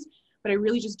things, but I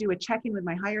really just do a check-in with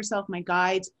my higher self, my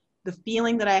guides, the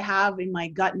feeling that I have in my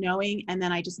gut knowing, and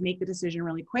then I just make the decision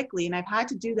really quickly. And I've had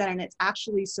to do that, and it's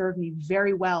actually served me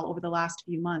very well over the last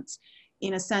few months,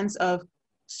 in a sense of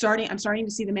I'm starting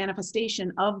to see the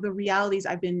manifestation of the realities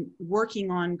I've been working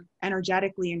on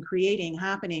energetically and creating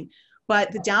happening.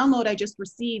 But the download I just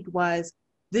received was,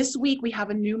 this week we have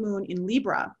a new moon in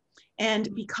Libra. And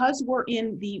because we're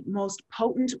in the most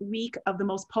potent week of the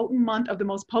most potent month of the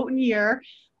most potent year,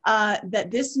 that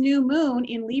this new moon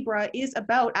in Libra is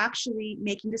about actually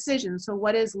making decisions. So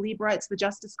what is Libra? It's the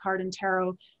Justice card in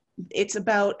tarot. It's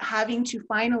about having to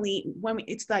finally,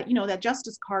 it's that, that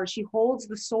Justice card, she holds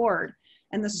the sword.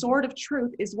 And the sword of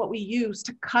truth is what we use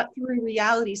to cut through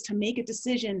realities, to make a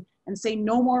decision and say,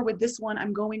 no more with this one,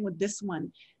 I'm going with this one.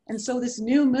 And so this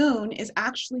new moon is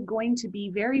actually going to be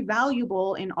very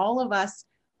valuable in all of us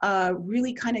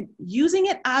really kind of using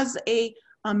it as a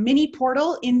mini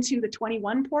portal into the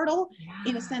 21 portal,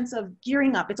 in a sense of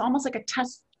gearing up. It's almost like a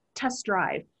test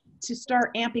drive to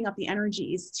start amping up the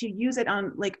energies, to use it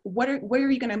on like, where are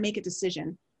you going to make a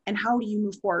decision? And how do you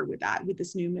move forward with that, with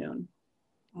this new moon?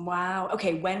 Wow.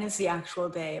 Okay. When is the actual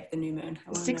day of the new moon?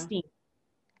 16th.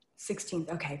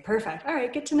 16th. Okay. Perfect. All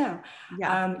right. Good to know.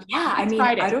 Yeah.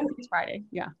 Friday. It's Friday.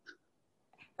 Yeah.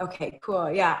 Okay,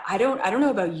 cool. Yeah. I don't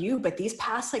know about you, but these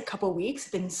past like couple weeks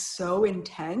have been so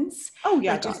intense. Oh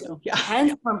yeah. Like, just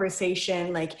intense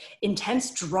conversation, like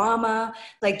intense drama,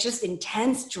 like just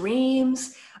intense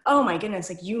dreams. Oh my goodness.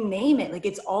 Like you name it. Like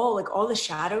it's all like all the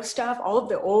shadow stuff, all of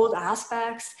the old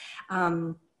aspects.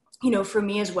 For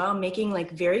me as well, making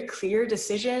like very clear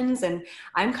decisions. And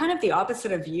I'm kind of the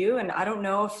opposite of you. And I don't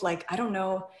know if I don't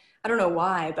know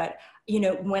why, but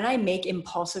when I make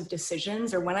impulsive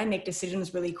decisions or when I make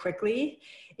decisions really quickly,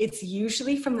 it's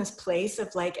usually from this place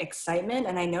of like excitement.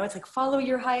 And I know it's like, follow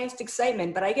your highest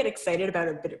excitement, but I get excited about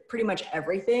pretty much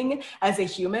everything as a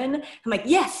human. I'm like,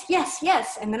 yes, yes,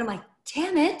 yes. And then I'm like,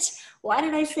 damn it, why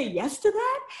did I say yes to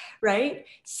that? Right?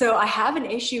 So I have an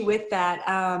issue with that.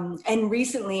 And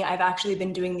recently I've actually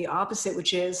been doing the opposite,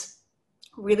 which is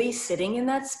really sitting in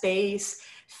that space,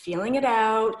 feeling it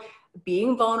out,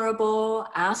 being vulnerable,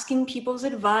 asking people's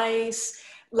advice,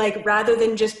 like rather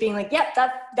than just being like, yep,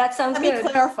 that sounds good. Let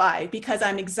me clarify, because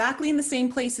I'm exactly in the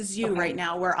same place as you right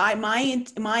now, where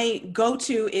my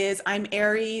go-to is I'm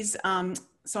Aries.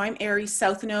 So I'm Aries,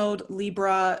 South Node,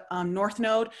 Libra, North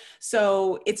Node.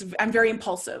 So I'm very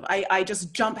impulsive. I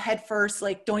just jump head first,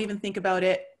 like don't even think about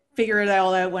it, figure it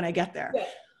all out when I get there. Yeah.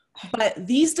 But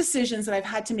these decisions that I've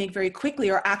had to make very quickly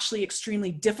are actually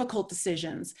extremely difficult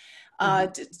decisions.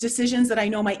 Decisions that I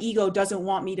know my ego doesn't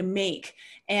want me to make.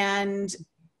 And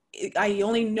I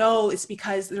only know it's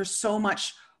because there's so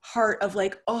much heart of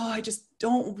like, oh, I just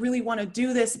don't really want to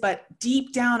do this. But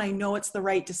deep down, I know it's the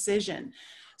right decision.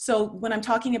 So when I'm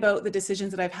talking about the decisions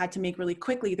that I've had to make really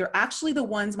quickly, they're actually the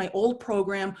ones my old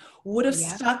program would have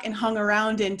stuck and hung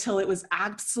around until it was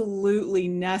absolutely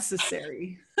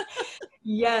necessary.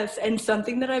 Yes. And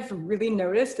something that I've really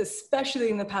noticed, especially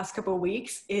in the past couple of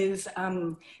weeks, is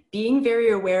being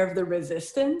very aware of the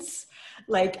resistance.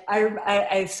 Like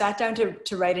I sat down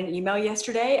to write an email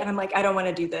yesterday and I'm like, I don't want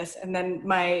to do this. And then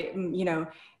my,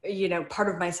 part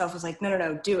of myself was like,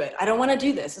 no, do it. I don't want to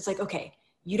do this. It's like, okay,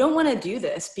 you don't want to do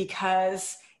this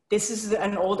because this is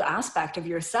an old aspect of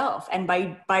yourself. And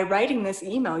by writing this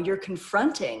email, you're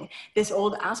confronting this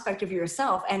old aspect of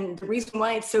yourself. And the reason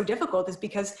why it's so difficult is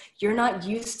because you're not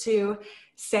used to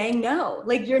saying no,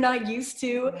 like you're not used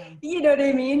to, you know what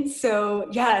I mean? So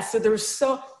yeah,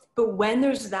 so but when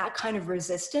there's that kind of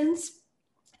resistance,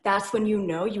 that's when you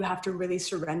know you have to really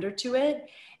surrender to it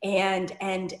and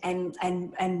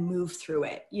move through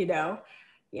it, you know?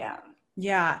 Yeah.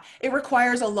 Yeah, it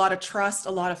requires a lot of trust,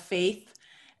 a lot of faith,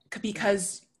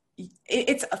 because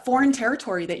it's a foreign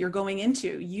territory that you're going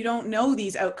into. You don't know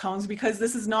these outcomes because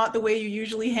this is not the way you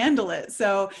usually handle it.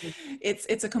 So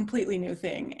it's a completely new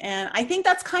thing. And I think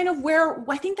that's kind of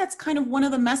one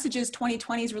of the messages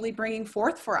 2020 is really bringing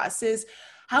forth for us is,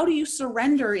 how do you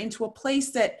surrender into a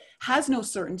place that has no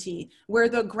certainty, where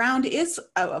the ground is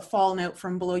fallen out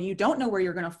from below? You don't know where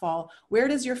you're going to fall. Where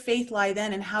does your faith lie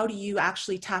then? And how do you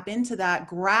actually tap into that,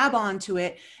 grab onto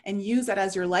it, and use that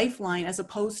as your lifeline, as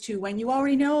opposed to when you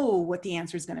already know what the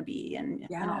answer is going to be and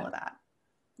all of that?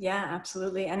 Yeah,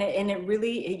 absolutely. And it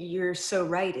really, you're so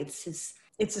right.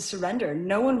 It's a surrender.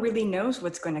 No one really knows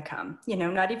what's going to come, you know,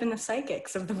 not even the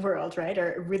psychics of the world, right?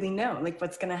 Or really know like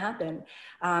what's going to happen.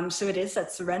 So it is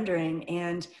that surrendering.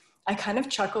 And I kind of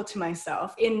chuckle to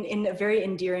myself in a very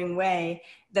endearing way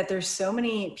that there's so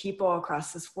many people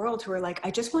across this world who are like,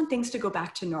 I just want things to go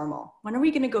back to normal. When are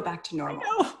we going to go back to normal?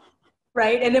 I know.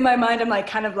 Right. And in my mind, I'm like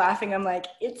kind of laughing. I'm like,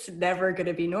 it's never going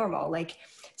to be normal. Like,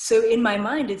 so in my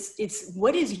mind, it's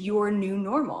what is your new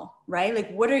normal, right?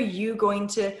 Like, what are you going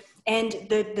to, and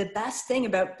the best thing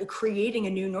about creating a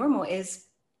new normal is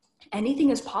anything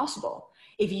is possible.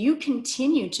 If you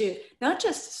continue to not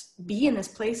just be in this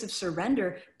place of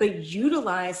surrender, but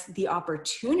utilize the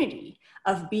opportunity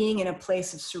of being in a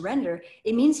place of surrender,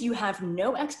 it means you have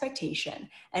no expectation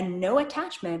and no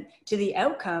attachment to the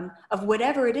outcome of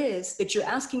whatever it is that you're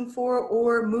asking for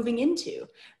or moving into,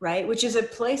 right? Which is a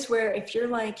place where if you're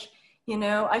like, you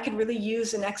know, I could really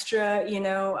use an extra,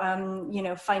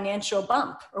 financial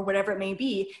bump or whatever it may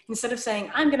be, instead of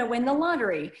saying, I'm going to win the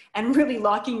lottery and really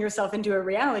locking yourself into a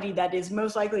reality that is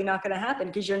most likely not going to happen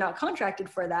because you're not contracted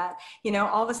for that. You know,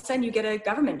 all of a sudden you get a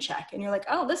government check and you're like,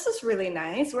 oh, this is really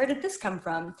nice. Where did this come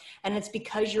from? And it's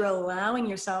because you're allowing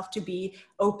yourself to be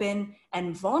open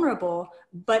and vulnerable,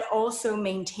 but also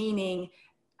maintaining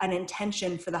an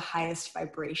intention for the highest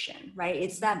vibration, right?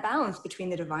 It's that balance between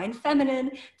the divine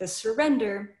feminine, the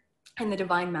surrender, and the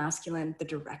divine masculine, the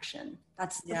direction.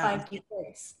 That's the 5D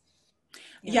place.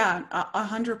 Yeah,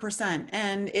 100%.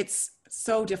 And it's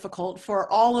so difficult for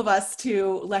all of us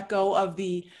to let go of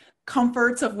the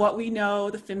comforts of what we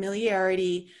know, the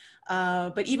familiarity.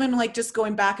 But even like just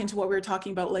going back into what we were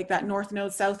talking about, like that north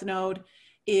node, south node,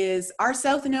 is our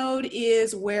south node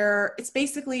is where it's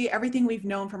basically everything we've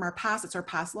known from our past. It's our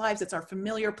past lives. It's our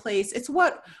familiar place. It's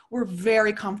what we're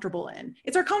very comfortable in.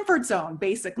 It's our comfort zone,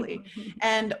 basically.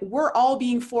 And we're all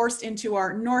being forced into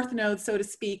our north node, so to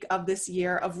speak, of this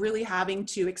year, of really having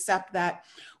to accept that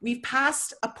we've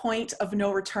passed a point of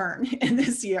no return in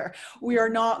this year. We are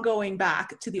not going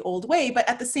back to the old way, but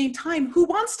at the same time, who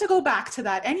wants to go back to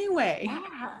that anyway?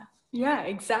 Yeah,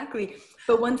 exactly.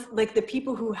 But once, like the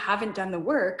people who haven't done the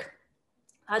work,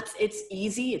 it's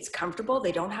easy, it's comfortable.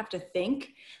 They don't have to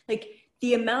think. Like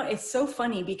the amount, it's so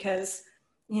funny because,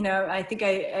 you know, I think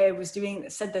I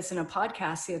said this in a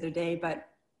podcast the other day, but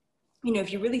you know,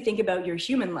 if you really think about your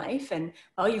human life and,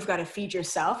 well, you've got to feed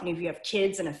yourself. And if you have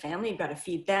kids and a family, you've got to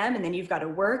feed them. And then you've got to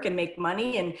work and make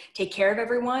money and take care of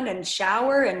everyone and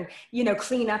shower and, you know,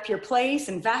 clean up your place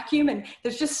and vacuum. And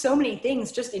there's just so many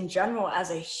things just in general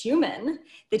as a human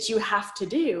that you have to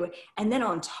do. And then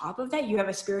on top of that, you have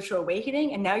a spiritual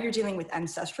awakening. And now you're dealing with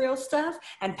ancestral stuff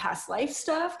and past life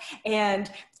stuff and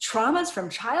traumas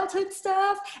from childhood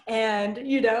stuff. And,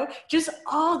 you know, just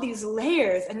all these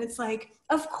layers. And it's like,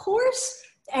 of course,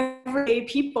 everyday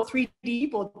people, 3D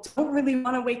people don't really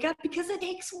want to wake up because it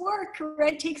takes work,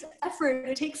 right? It takes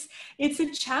effort. It's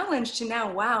a challenge to now,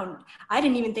 wow, I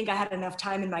didn't even think I had enough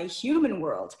time in my human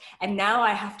world. And now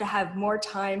I have to have more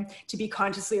time to be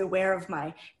consciously aware of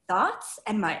my thoughts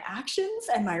and my actions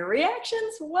and my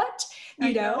reactions. What?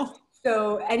 You know?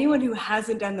 So anyone who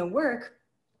hasn't done the work,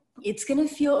 it's going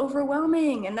to feel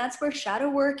overwhelming. And that's where shadow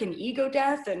work and ego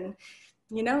death and,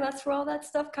 you know, that's where all that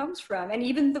stuff comes from. And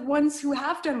even the ones who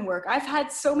have done work, I've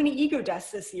had so many ego deaths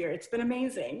this year. It's been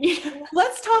amazing.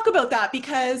 Let's talk about that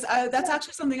because that's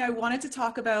actually something I wanted to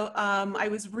talk about. I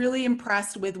was really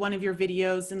impressed with one of your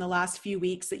videos in the last few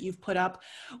weeks that you've put up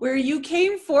where you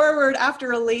came forward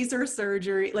after a laser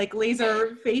surgery, like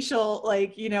laser facial,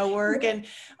 like, you know, work. And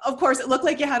of course, it looked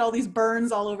like you had all these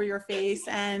burns all over your face.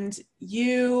 And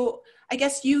I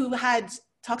guess you had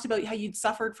talked about how you'd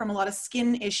suffered from a lot of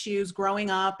skin issues growing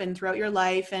up and throughout your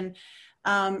life. And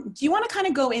Do you want to kind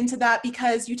of go into that?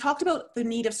 Because you talked about the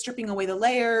need of stripping away the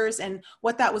layers and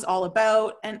what that was all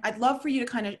about. And I'd love for you to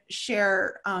kind of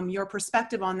share your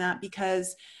perspective on that,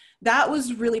 because that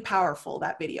was really powerful,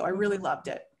 that video. I really loved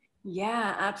it.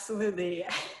 Yeah, absolutely.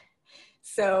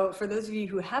 So for those of you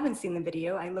who haven't seen the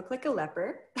video, I look like a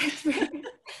leper.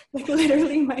 Like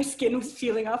literally my skin was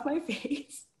peeling off my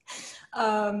face.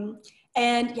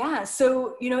 And yeah,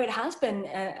 so, you know, it has been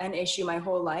an issue my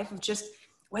whole life of just,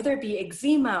 whether it be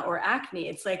eczema or acne,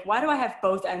 it's like, why do I have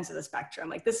both ends of the spectrum?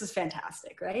 Like, this is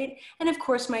fantastic, right? And of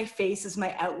course, my face is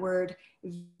my outward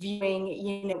viewing,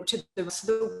 you know, to the rest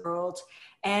of the world.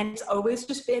 And it's always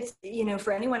just, it's, you know,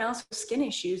 for anyone else with skin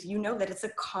issues, you know that it's a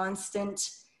constant,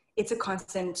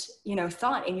 you know,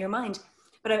 thought in your mind.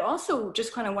 But I also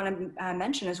just kind of want to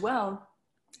mention as well,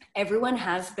 everyone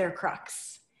has their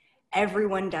crux.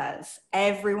 Everyone does.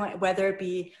 Everyone, whether it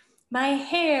be my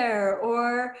hair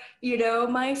or, you know,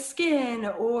 my skin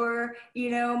or, you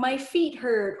know, my feet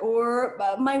hurt or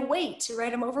my weight,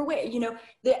 right? I'm overweight, you know,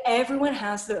 everyone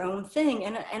has their own thing.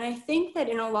 And I think that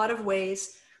in a lot of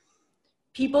ways,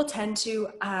 people tend to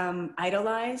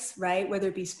idolize, right? Whether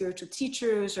it be spiritual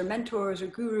teachers or mentors or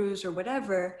gurus or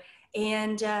whatever.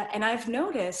 And I've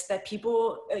noticed that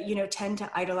people, you know, tend to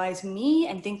idolize me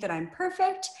and think that I'm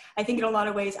perfect. I think in a lot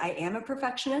of ways I am a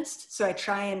perfectionist. So I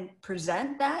try and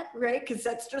present that, right? Because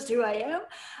that's just who I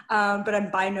am. But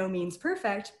I'm by no means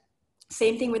perfect.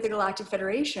 Same thing with the Galactic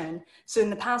Federation. So in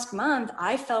the past month,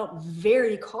 I felt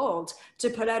very called to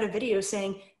put out a video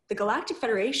saying, the Galactic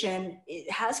Federation,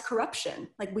 it has corruption.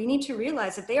 Like, we need to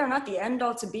realize that they are not the end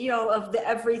all to be all of the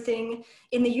everything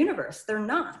in the universe. They're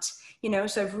not, you know,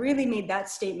 so I've really made that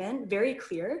statement very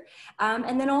clear.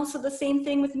 And then also the same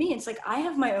thing with me. It's like, I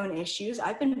have my own issues.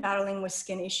 I've been battling with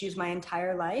skin issues my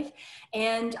entire life.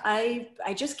 And I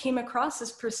just came across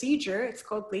this procedure. It's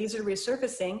called laser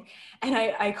resurfacing. And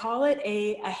I call it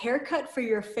a haircut for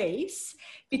your face,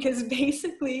 because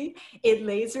basically it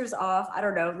lasers off, I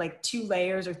don't know, like 2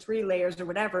 layers or 3 layers or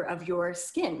whatever of your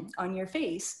skin on your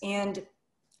face. And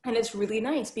it's really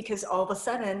nice because all of a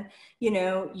sudden, you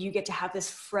know, you get to have this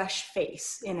fresh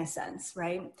face in a sense,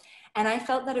 right? And I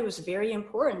felt that it was very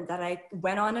important that I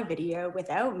went on a video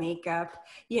without makeup,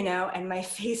 you know, and my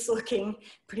face looking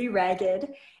pretty ragged,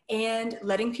 and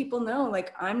letting people know,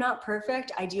 like, I'm not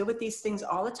perfect. I deal with these things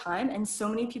all the time. And so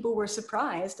many people were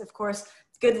surprised. Of course,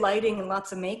 good lighting and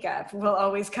lots of makeup will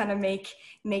always kind of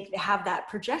have that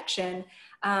projection.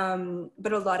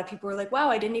 But a lot of people were like, wow,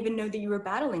 I didn't even know that you were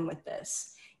battling with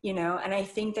this, you know? And I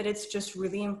think that it's just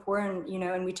really important, you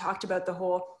know, and we talked about the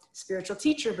whole spiritual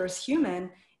teacher versus human.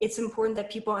 It's important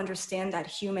that people understand that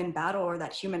human battle or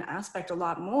that human aspect a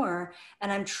lot more.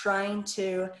 And I'm trying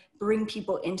to bring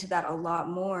people into that a lot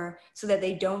more so that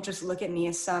they don't just look at me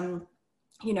as some,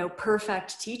 you know,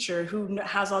 perfect teacher who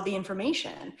has all the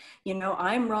information. You know,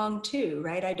 I'm wrong too,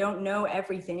 right? I don't know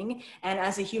everything. And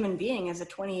as a human being, as a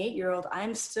 28-year-old,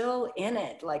 I'm still in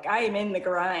it. Like, I am in the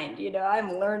grind, you know,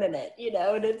 I'm learning it, you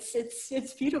know, and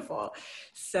it's beautiful.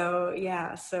 So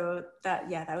yeah,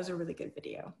 that was a really good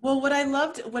video. Well, what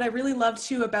I really loved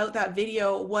too about that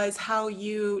video was how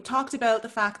you talked about the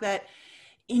fact that,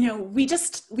 you know, we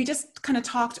just kind of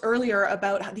talked earlier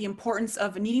about the importance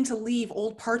of needing to leave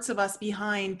old parts of us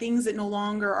behind, things that no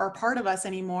longer are part of us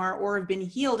anymore or have been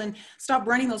healed, and stop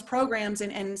running those programs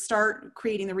and start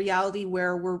creating the reality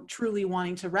where we're truly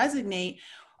wanting to resonate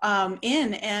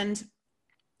in. And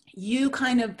you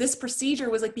kind of, this procedure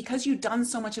was like, because you've done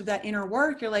so much of that inner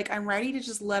work, you're like, I'm ready to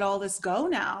just let all this go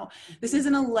now. This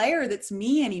isn't a layer that's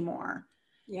me anymore.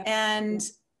 Yeah. And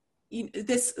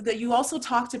that you also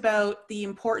talked about the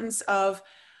importance of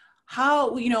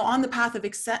how, you know, on the path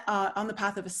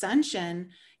of ascension,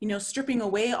 you know, stripping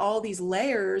away all these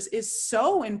layers is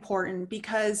so important,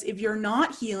 because if you're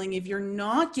not healing, if you're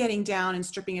not getting down and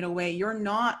stripping it away, you're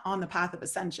not on the path of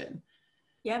ascension.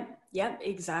 Yep,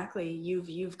 exactly.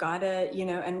 You've got to, you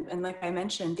know, and like I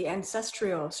mentioned, the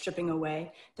ancestral stripping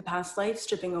away, the past life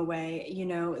stripping away, you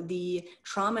know, the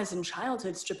traumas in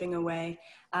childhood stripping away.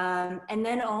 And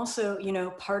then also, you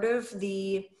know, part of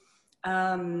the,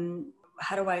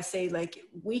 how do I say, like,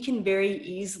 we can very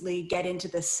easily get into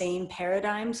the same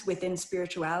paradigms within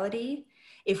spirituality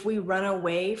if we run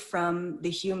away from the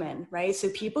human, right? So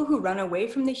people who run away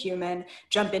from the human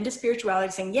jump into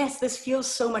spirituality saying, yes, this feels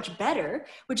so much better,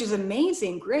 which is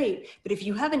amazing, great. But if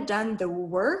you haven't done the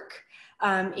work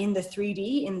in the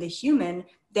 3D, in the human,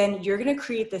 then you're going to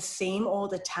create the same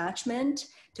old attachment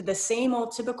to the same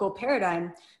old typical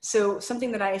paradigm. So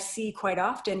something that I see quite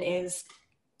often is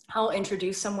I'll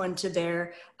introduce someone to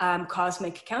their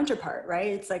cosmic counterpart, right?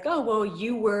 It's like, oh, well,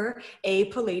 you were a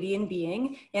Palladian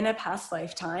being in a past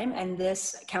lifetime, and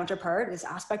this counterpart, this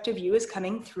aspect of you is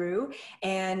coming through.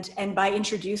 And by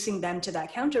introducing them to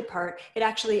that counterpart, it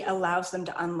actually allows them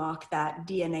to unlock that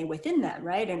DNA within them,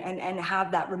 right? And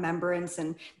have that remembrance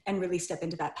and really step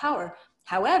into that power.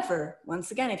 However,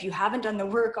 once again, if you haven't done the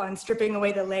work on stripping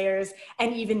away the layers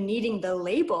and even needing the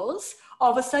labels,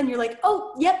 all of a sudden you're like,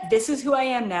 oh, yep, this is who I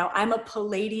am now. I'm a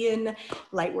Palladian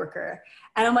light worker.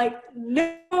 And I'm like,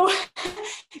 no,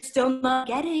 still not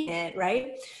getting it,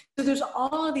 right? So there's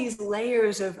all of these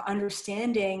layers of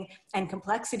understanding and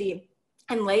complexity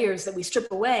and layers that we strip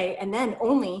away, and then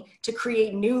only to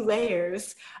create new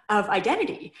layers of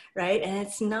identity, right? And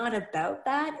it's not about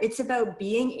that. It's about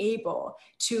being able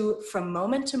to, from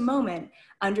moment to moment,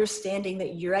 understanding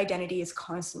that your identity is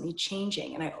constantly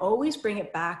changing. And I always bring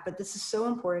it back, but this is so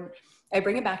important. I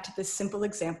bring it back to this simple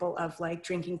example of like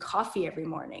drinking coffee every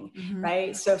morning,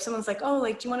 right? So if someone's like, oh,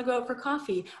 like, do you want to go out for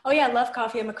coffee? Oh yeah, I love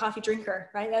coffee. I'm a coffee drinker,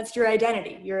 right? That's your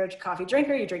identity. You're a coffee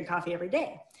drinker. You drink coffee every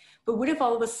day. But what if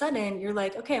all of a sudden you're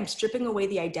like, okay, I'm stripping away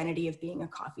the identity of being a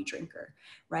coffee drinker,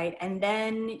 right? And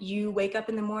then you wake up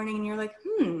in the morning and you're like,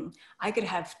 I could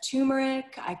have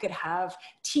turmeric, I could have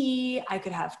tea, I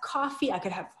could have coffee, I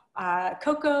could have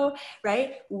cocoa,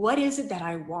 right? What is it that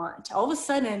I want? All of a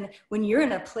sudden, when you're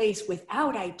in a place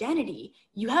without identity,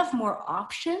 you have more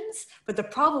options. But the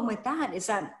problem with that is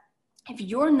that if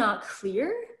you're not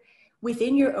clear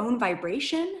within your own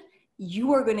vibration,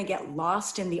 you are going to get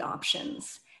lost in the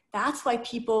options. That's why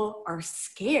people are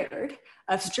scared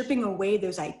of stripping away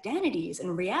those identities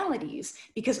and realities,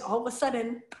 because all of a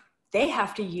sudden they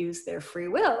have to use their free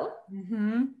will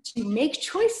to make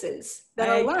choices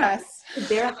that align to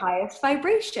their highest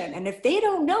vibration. And if they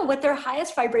don't know what their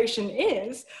highest vibration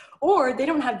is, or they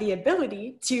don't have the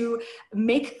ability to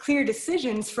make clear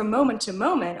decisions from moment to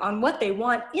moment on what they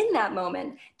want in that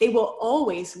moment, they will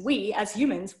always, we as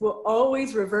humans will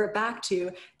always revert back to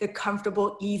the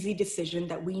comfortable, easy decision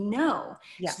that we know.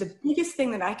 Yeah. So the biggest thing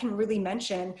that I can really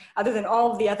mention, other than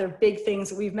all of the other big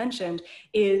things that we've mentioned,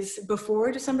 is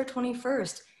before December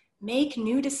 21st, make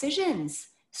new decisions.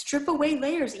 Strip away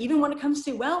layers, even when it comes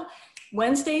to, well,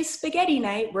 Wednesday's spaghetti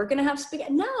night, we're gonna have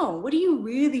spaghetti. No, what do you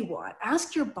really want?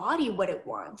 Ask your body what it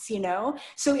wants, you know?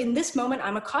 So in this moment,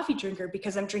 I'm a coffee drinker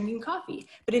because I'm drinking coffee.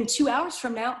 But in 2 hours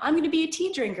from now, I'm gonna be a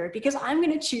tea drinker because I'm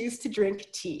gonna choose to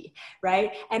drink tea,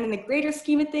 right? And in the greater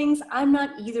scheme of things, I'm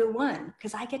not either one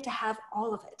because I get to have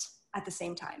all of it at the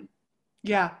same time.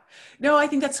 Yeah, no, I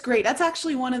think that's great. That's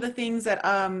actually one of the things that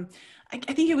I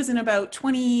think it was in about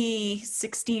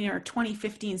 2016 or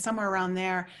 2015, somewhere around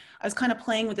there. I was kind of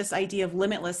playing with this idea of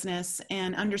limitlessness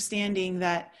and understanding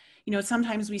that, you know,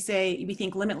 sometimes we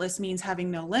think limitless means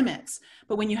having no limits,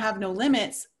 but when you have no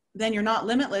limits, then you're not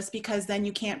limitless because then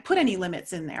you can't put any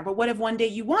limits in there. But what if one day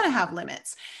you want to have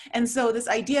limits? And so this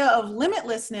idea of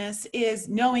limitlessness is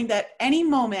knowing that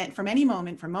from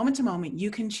moment to moment, you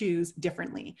can choose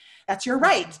differently. That's your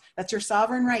right. That's your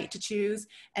sovereign right to choose.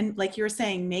 And like you were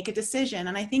saying, make a decision.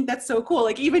 And I think that's so cool.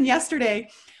 Like even yesterday,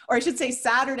 or I should say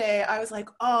Saturday, I was like,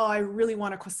 oh, I really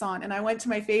want a croissant. And I went to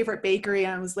my favorite bakery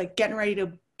and I was like getting ready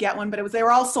to get one, but they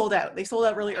were all sold out. They sold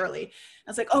out really early. I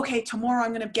was like, okay, tomorrow I'm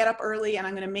going to get up early and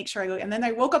I'm going to make sure I go. And then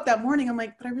I woke up that morning. I'm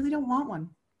like, but I really don't want one.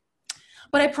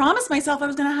 But I promised myself I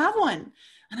was going to have one.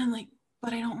 And I'm like,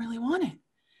 but I don't really want it.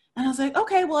 And I was like,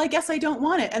 okay, well, I guess I don't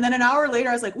want it. And then an hour later,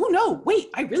 I was like, oh no, wait,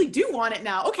 I really do want it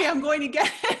now. Okay, I'm going to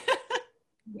get it.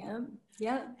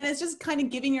 Yeah. And it's just kind of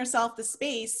giving yourself the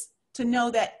space to know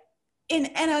that in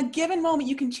a given moment,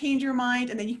 you can change your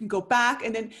mind and then you can go back.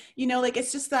 And then, you know, like,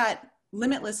 it's just that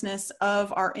limitlessness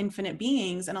of our infinite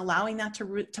beings and allowing that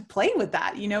to play with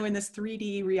that, you know, in this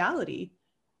 3D reality.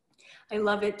 I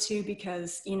love it too,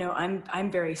 because, you know,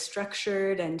 I'm very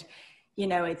structured and, you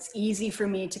know, it's easy for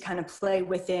me to kind of play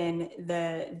within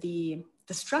the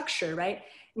structure, right?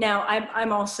 Now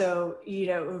I'm also, you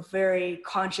know, very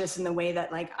conscious in the way that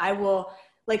I will,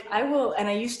 and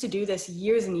I used to do this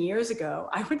years and years ago.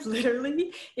 I would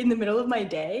literally in the middle of my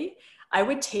day, I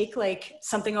would take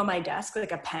something on my desk,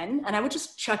 like a pen, and I would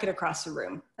just chuck it across the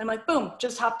room. I'm like, boom,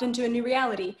 just hopped into a new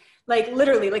reality.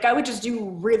 Literally, I would just do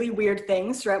really weird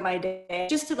things throughout my day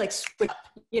just to switch up,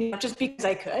 you know, just because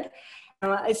I could.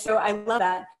 So I love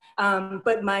that.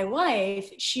 But my wife,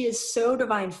 she is so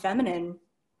divine feminine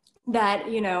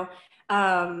that, you know,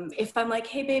 If I'm like,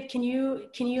 hey babe, can you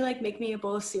like make me a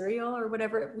bowl of cereal or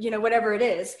whatever, whatever it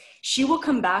is, she will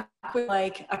come back with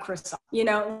like a croissant,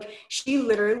 she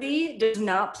literally does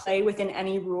not play within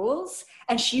any rules,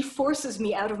 and she forces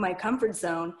me out of my comfort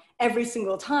zone every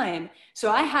single time. So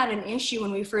I had an issue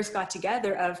when we first got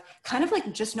together of kind of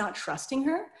like just not trusting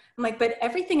her. I'm like, but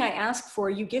everything I ask for,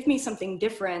 you give me something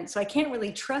different. So I can't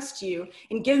really trust you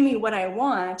and give me what I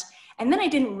want. And then I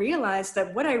didn't realize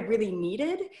that what I really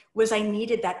needed was I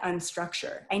needed that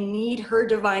unstructure. I need her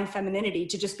divine femininity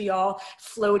to just be all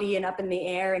floaty and up in the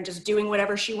air and just doing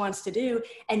whatever she wants to do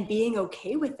and being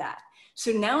okay with that.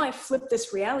 So now I flip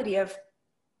this reality of,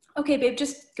 okay, babe,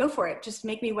 just go for it. Just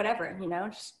make me whatever,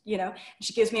 and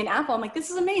she gives me an apple. I'm like, this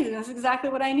is amazing. That's exactly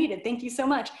what I needed. Thank you so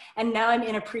much. And now I'm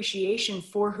in appreciation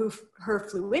for her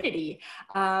fluidity,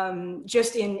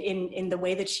 just in the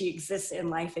way that she exists in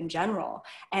life in general.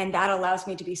 And that allows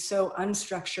me to be so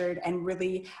unstructured and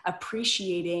really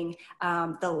appreciating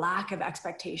the lack of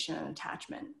expectation and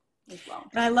attachment as well.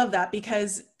 And I love that,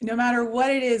 because no matter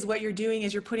what it is, what you're doing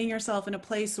is you're putting yourself in a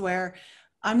place where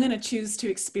I'm going to choose to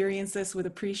experience this with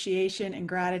appreciation and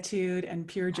gratitude and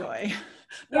pure joy,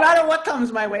 no matter what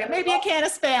comes my way. Maybe a can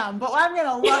of Spam, but I'm going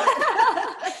to love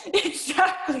it.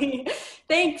 Exactly.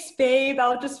 Thanks, babe.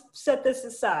 I'll just set this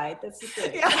aside. That's the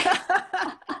thing. Yeah.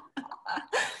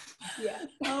 Yeah.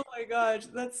 Oh my gosh,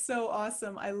 that's so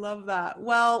awesome. I love that.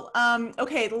 Well,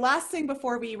 okay, the last thing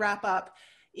before we wrap up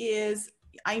is,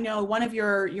 I know one of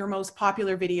your most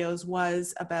popular videos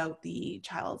was about the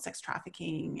child sex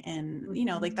trafficking, and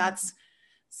like that's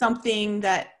something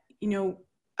that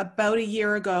about a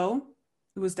year ago,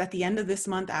 it was at the end of this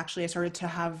month actually, I started to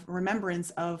have remembrance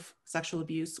of sexual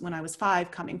abuse when I was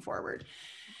 5 coming forward.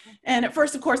 And at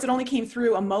first, of course, it only came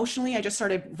through emotionally. I just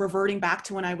started reverting back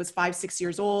to when I was 5, 6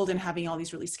 years old and having all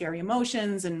these really scary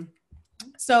emotions. And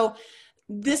so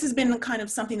this has been kind of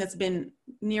something that's been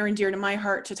near and dear to my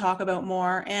heart to talk about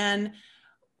more. And,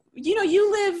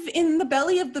 you live in the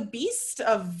belly of the beast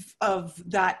of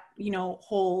that,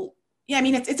 whole, yeah, I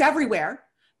mean, it's everywhere.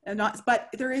 But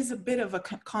there is a bit of a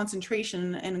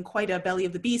concentration and quite a belly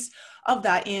of the beast of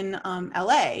that in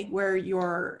LA, where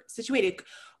you're situated.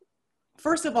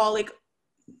 First of all, like,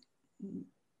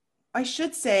 I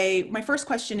should say, my first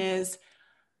question is,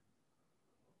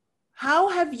 how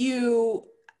have you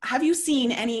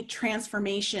seen any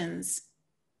transformations,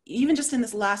 even just in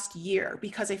this last year?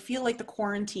 Because I feel like the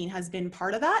quarantine has been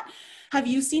part of that. Have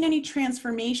you seen any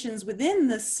transformations within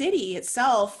the city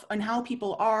itself and how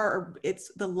people are, or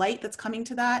it's the light that's coming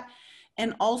to that?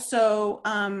 And also,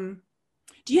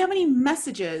 do you have any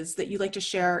messages that you'd like to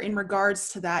share in regards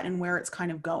to that and where it's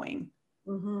kind of going?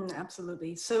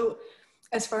 Absolutely. So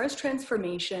as far as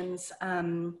transformations,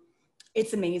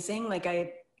 it's amazing. Like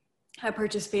I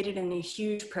participated in a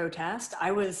huge protest.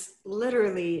 I was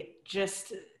literally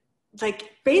just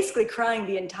like basically crying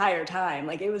the entire time.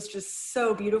 Like it was just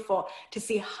so beautiful to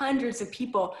see hundreds of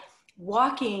people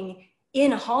walking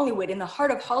in Hollywood, in the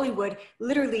heart of Hollywood,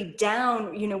 literally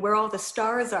down, where all the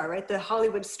stars are, right? The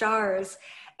Hollywood stars.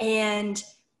 And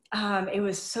it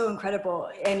was so incredible.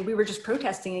 And we were just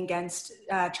protesting against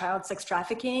child sex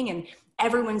trafficking, and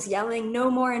everyone's yelling, no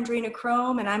more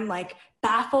adrenochrome. And I'm like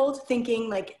baffled, thinking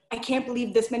like, I can't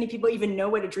believe this many people even know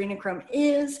what adrenochrome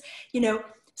is,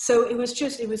 So it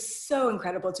was so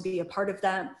incredible to be a part of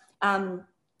that.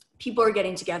 People are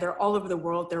getting together all over the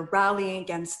world. They're rallying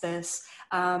against this.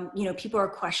 People are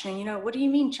questioning, what do you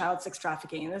mean child sex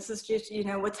trafficking? And this is just,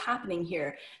 what's happening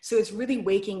here? So it's really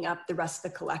waking up the rest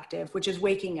of the collective, which is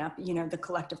waking up, the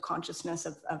collective consciousness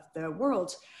of the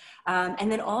world.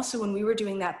 And then also when we were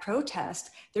doing that protest,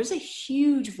 there's a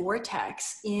huge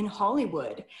vortex in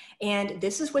Hollywood. And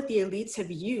this is what the elites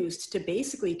have used to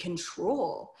basically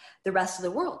control the rest of the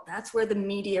world. That's where the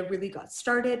media really got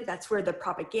started. That's where the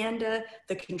propaganda,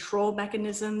 the control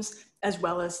mechanisms, as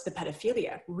well as the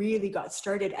pedophilia really got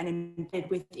started and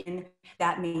embedded within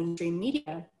that mainstream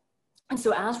media. And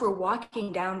so as we're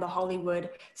walking down the Hollywood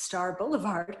Star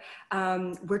Boulevard,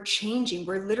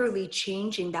 we're literally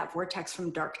changing that vortex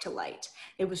from dark to light.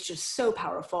 It was just so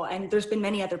powerful. And there's been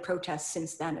many other protests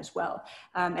since then as well.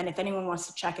 And if anyone wants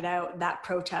to check it out, that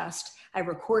protest I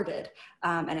recorded,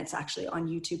 and it's actually on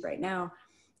YouTube right now.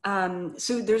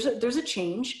 So there's a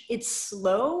change. It's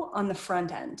slow on the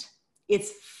front end.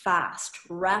 It's fast,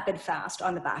 rapid fast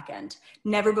on the back end.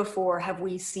 Never before have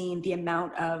we seen the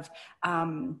amount of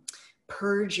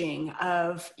purging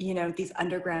of, these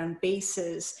underground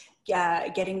bases,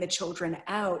 getting the children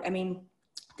out. I mean,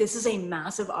 this is a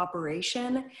massive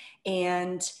operation,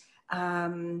 and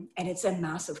it's a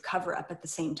massive cover-up at the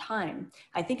same time.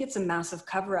 I think it's a massive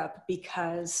cover-up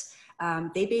because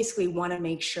They basically want to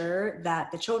make sure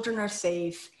that the children are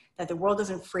safe, that the world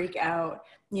doesn't freak out,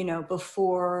 you know,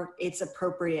 before it's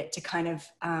appropriate to kind of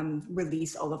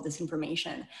release all of this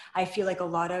information. I feel like a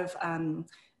lot of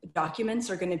documents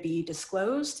are going to be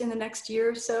disclosed in the next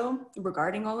year or so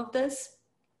regarding all of this.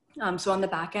 So on the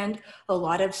back end, a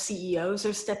lot of CEOs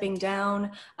are stepping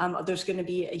down. There's going to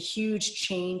be a huge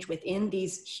change within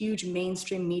these huge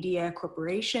mainstream media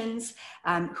corporations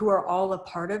who are all a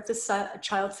part of the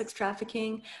child sex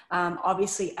trafficking.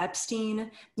 Obviously, Epstein,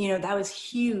 you know, that was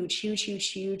huge, huge, huge,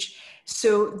 huge.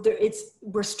 So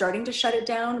we're starting to shut it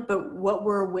down, but what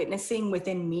we're witnessing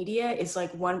within media is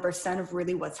like 1% of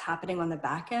really what's happening on the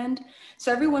back end.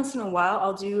 So every once in a while,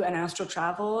 I'll do an astral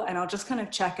travel and I'll just kind of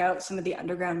check out some of the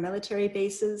underground military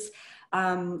bases.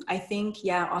 I think,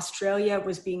 yeah, Australia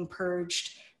was being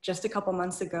purged just a couple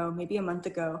months ago, maybe a month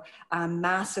ago,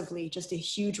 massively, just a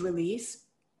huge release.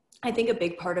 I think a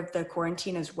big part of the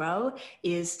quarantine as well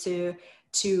is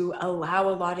to allow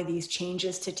a lot of these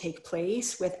changes to take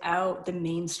place without the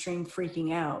mainstream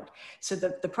freaking out. So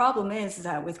the problem is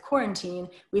that with quarantine,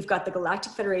 we've got the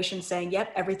Galactic Federation saying,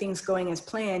 yep, everything's going as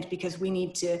planned because we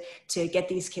need to get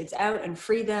these kids out and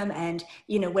free them, and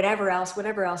you know, whatever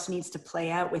else needs to play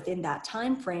out within that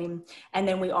time frame. And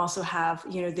then we also have,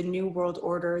 you know, the New World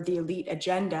Order, the elite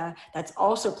agenda that's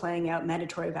also playing out,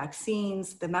 mandatory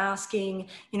vaccines, the masking,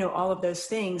 you know, all of those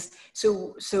things.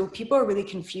 So people are really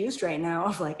confused right now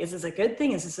of like, is this a good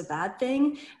thing? Is this a bad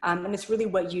thing? And it's really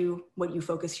what you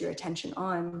focus your attention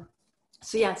on.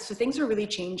 So yeah, so things are really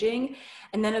changing.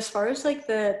 And then as far as like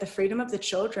the freedom of the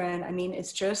children, I mean,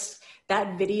 it's just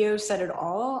that video said it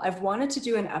all. I've wanted to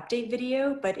do an update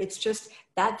video, but it's just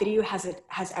that video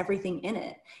has everything in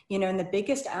it, you know. And the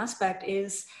biggest aspect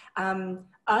is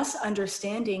us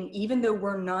understanding, even though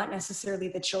we're not necessarily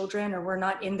the children or we're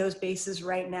not in those bases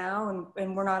right now,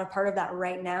 and we're not a part of that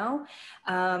right now,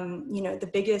 you know, the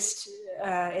biggest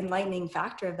enlightening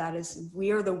factor of that is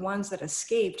we are the ones that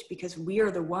escaped because we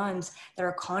are the ones that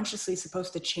are consciously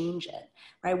supposed to change it,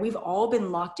 right? We've all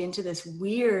been locked into this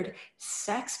weird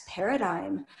sex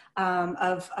paradigm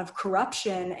of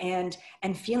corruption and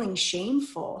feeling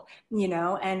shameful, you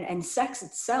know, and sex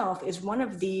itself is one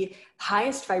of the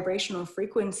highest vibrational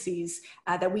frequencies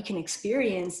that we can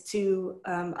experience to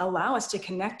allow us to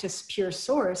connect to pure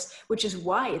source, which is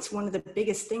why it's one of the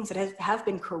biggest things that have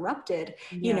been corrupted,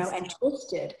 you know, and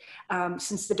twisted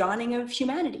since the dawning of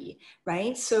humanity,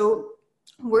 right? So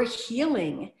we're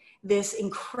healing this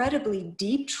incredibly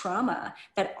deep trauma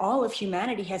that all of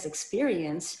humanity has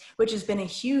experienced, which has been a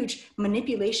huge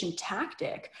manipulation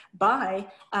tactic by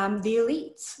the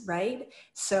elites, right?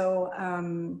 So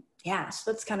yeah,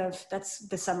 so that's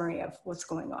the summary of what's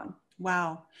going on.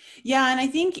 Wow. Yeah. And I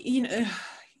think, you know,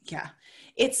 yeah,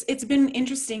 it's been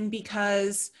interesting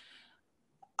because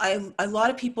a lot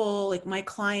of people, like my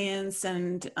clients,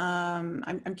 and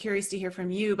I'm curious to hear from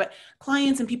you, but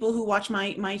clients and people who watch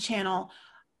my channel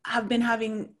have been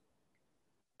having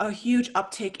a huge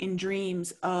uptick in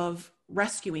dreams of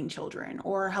rescuing children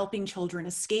or helping children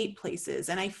escape places.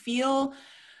 And I feel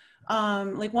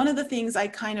like one of the things I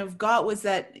kind of got was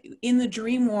that in the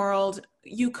dream world,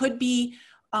 you could be,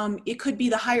 it could be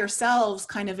the higher selves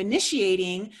kind of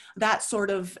initiating that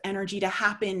sort of energy to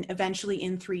happen eventually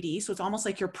in 3D. So it's almost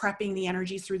like you're prepping the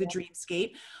energy through the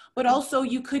dreamscape, but also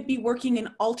you could be working in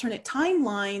alternate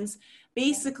timelines,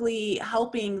 basically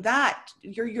helping that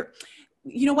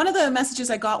you know, one of the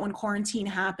messages I got when quarantine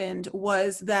happened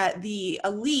was that the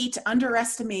elite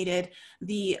underestimated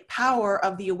the power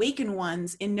of the awakened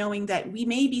ones in knowing that we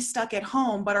may be stuck at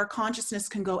home, but our consciousness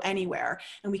can go anywhere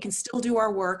and we can still do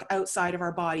our work outside of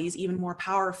our bodies even more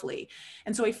powerfully.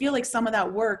 And so I feel like some of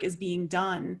that work is being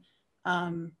done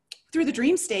through the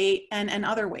dream state and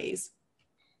other ways.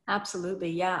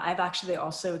 Absolutely. Yeah. I've actually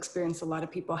also experienced a lot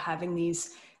of people having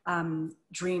these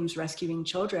dreams rescuing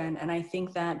children. And I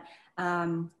think that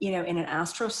you know, in an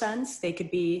astral sense, they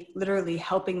could be literally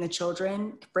helping the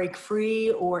children break free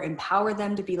or empower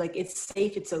them to be like, it's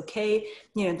safe, it's okay,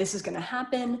 you know, this is going to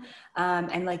happen.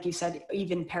 And like you said,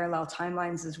 even parallel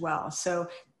timelines as well. So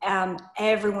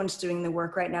everyone's doing the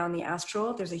work right now in the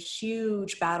astral. There's a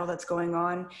huge battle that's going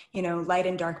on, you know, light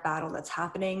and dark battle that's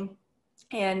happening.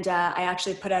 And I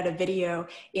actually put out a video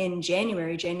in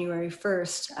January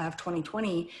 1st of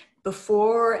 2020,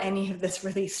 before any of this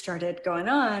really started going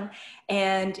on.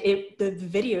 And the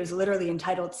video is literally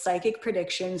entitled Psychic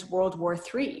Predictions World War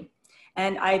III.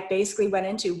 And I basically went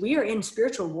into, we are in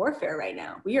spiritual warfare right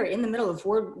now. We are in the middle of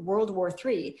World War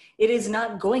III. It is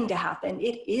not going to happen.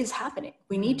 It is happening.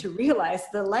 We need to realize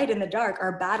the light and the dark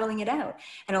are battling it out.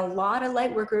 And a lot of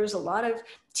light workers, a lot of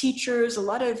teachers, a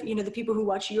lot of, the people who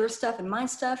watch your stuff and my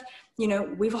stuff,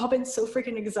 we've all been so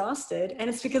freaking exhausted. And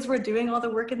it's because we're doing all the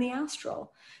work in the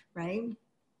astral, right?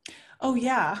 Oh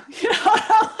yeah.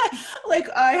 Like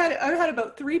I had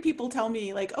about 3 people tell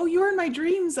me like, oh, you were in my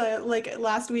dreams like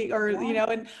last week or, and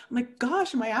I'm like,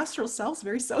 gosh, my astral self's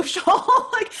very social.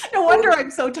 Like, no wonder I'm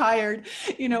so tired,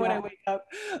 when I wake up.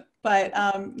 But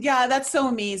yeah, that's so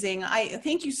amazing. I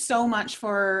thank you so much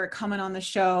for coming on the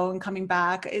show and coming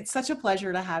back. It's such a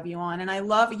pleasure to have you on. And I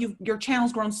love your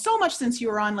channel's grown so much since you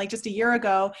were on like just a year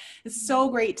ago. It's so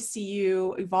great to see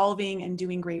you evolving and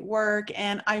doing great work.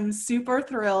 And I'm super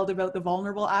thrilled about the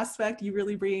vulnerable aspect. You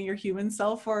really bringing your human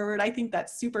self forward. I think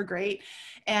that's super great.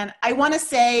 And I want to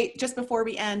say just before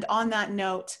we end on that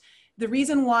note, the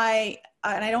reason why,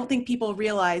 and I don't think people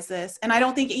realize this, and I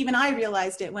don't think even I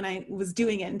realized it when I was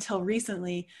doing it until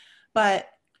recently, but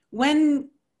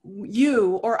when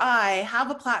you or I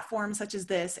have a platform such as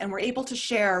this and we're able to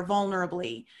share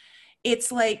vulnerably,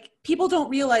 it's like people don't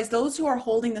realize those who are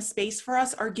holding the space for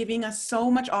us are giving us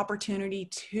so much opportunity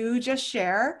to just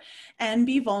share and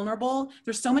be vulnerable.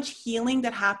 There's so much healing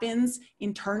that happens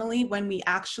internally when we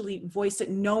actually voice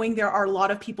it, knowing there are a lot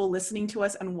of people listening to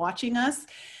us and watching us.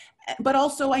 But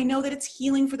also I know that it's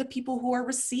healing for the people who are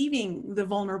receiving the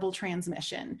vulnerable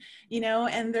transmission,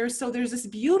 and there's this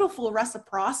beautiful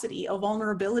reciprocity of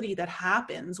vulnerability that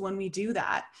happens when we do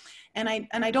that. And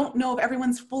I don't know if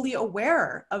everyone's fully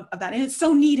aware of that. And it's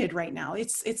so needed right now.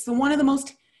 It's one of the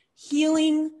most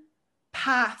healing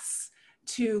paths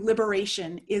to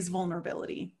liberation is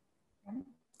vulnerability.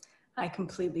 I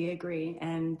completely agree.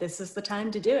 And this is the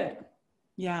time to do it.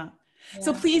 Yeah.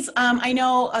 So please, I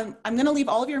know I'm going to leave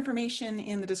all of your information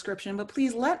in the description, but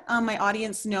please let my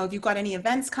audience know if you've got any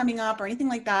events coming up or anything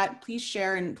like that. Please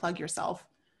share and plug yourself.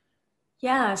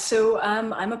 Yeah, so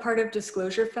I'm a part of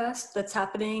Disclosure Fest that's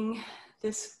happening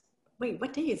wait,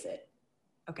 what day is it?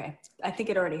 Okay, I think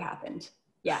it already happened.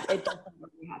 Yeah, it definitely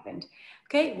already happened.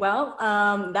 Okay, well,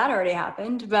 that already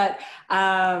happened, but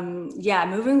yeah,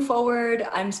 moving forward,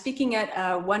 I'm speaking at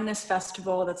a Oneness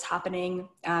Festival that's happening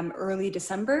early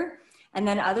December. And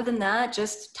then other than that,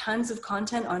 just tons of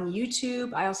content on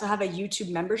YouTube. I also have a YouTube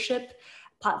membership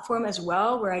platform as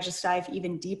well, where I just dive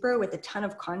even deeper with a ton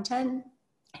of content.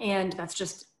 And that's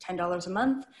just $10 a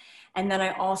month. And then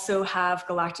I also have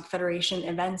Galactic Federation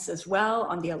events as well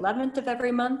on the 11th of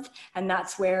every month. And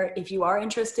that's where, if you are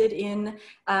interested in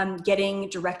getting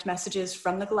direct messages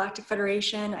from the Galactic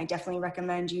Federation, I definitely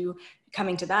recommend you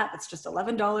coming to that. That's just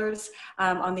 $11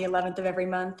 on the 11th of every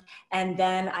month. And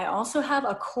then I also have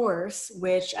a course,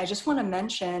 which I just want to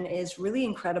mention is really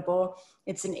incredible.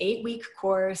 It's an 8-week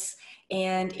course,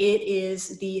 and it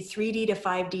is the 3D to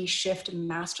 5D Shift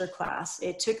Masterclass.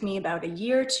 It took me about a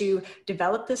year to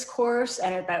develop this course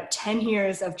and about 10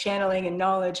 years of channeling and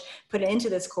knowledge put into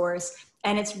this course.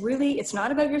 And it's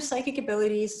not about your psychic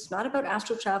abilities. It's not about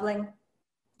astral traveling.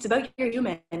 It's about your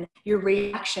human, your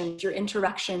reactions, your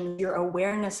interactions, your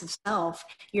awareness of self,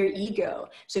 your ego.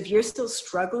 So if you're still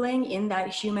struggling in that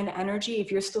human energy,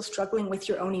 if you're still struggling with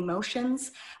your own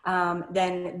emotions,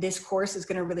 then this course is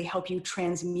going to really help you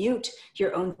transmute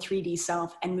your own 3D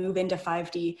self and move into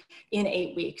 5D in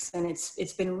 8 weeks. And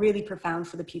it's been really profound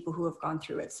for the people who have gone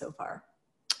through it so far.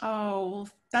 Oh, well,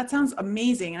 that sounds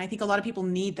amazing. And I think a lot of people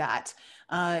need that.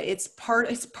 It's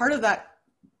part of that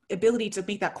ability to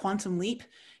make that quantum leap,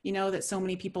 that so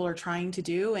many people are trying to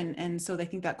do. And so I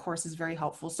think that course is very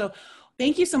helpful. So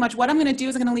thank you so much. What I'm going to do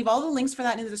is I'm going to leave all the links for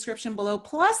that in the description below.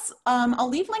 Plus, I'll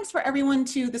leave links for everyone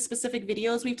to the specific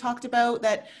videos we've talked about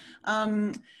that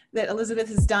Elizabeth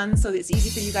has done, so it's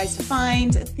easy for you guys to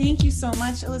find. Thank you so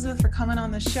much, Elizabeth, for coming on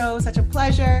the show. Such a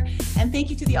pleasure. And thank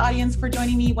you to the audience for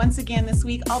joining me once again this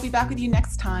week. I'll be back with you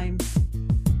next time.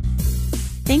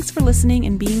 Thanks for listening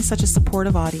and being such a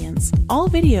supportive audience. All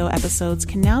video episodes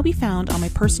can now be found on my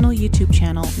personal YouTube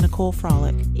channel, Nicole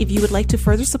Frolic. If you would like to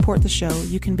further support the show,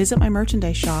 you can visit my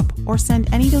merchandise shop or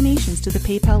send any donations to the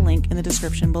PayPal link in the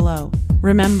description below.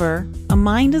 Remember, a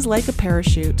mind is like a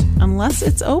parachute. Unless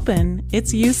it's open,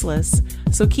 it's useless.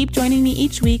 So keep joining me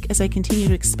each week as I continue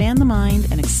to expand the mind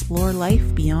and explore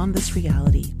life beyond this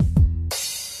reality.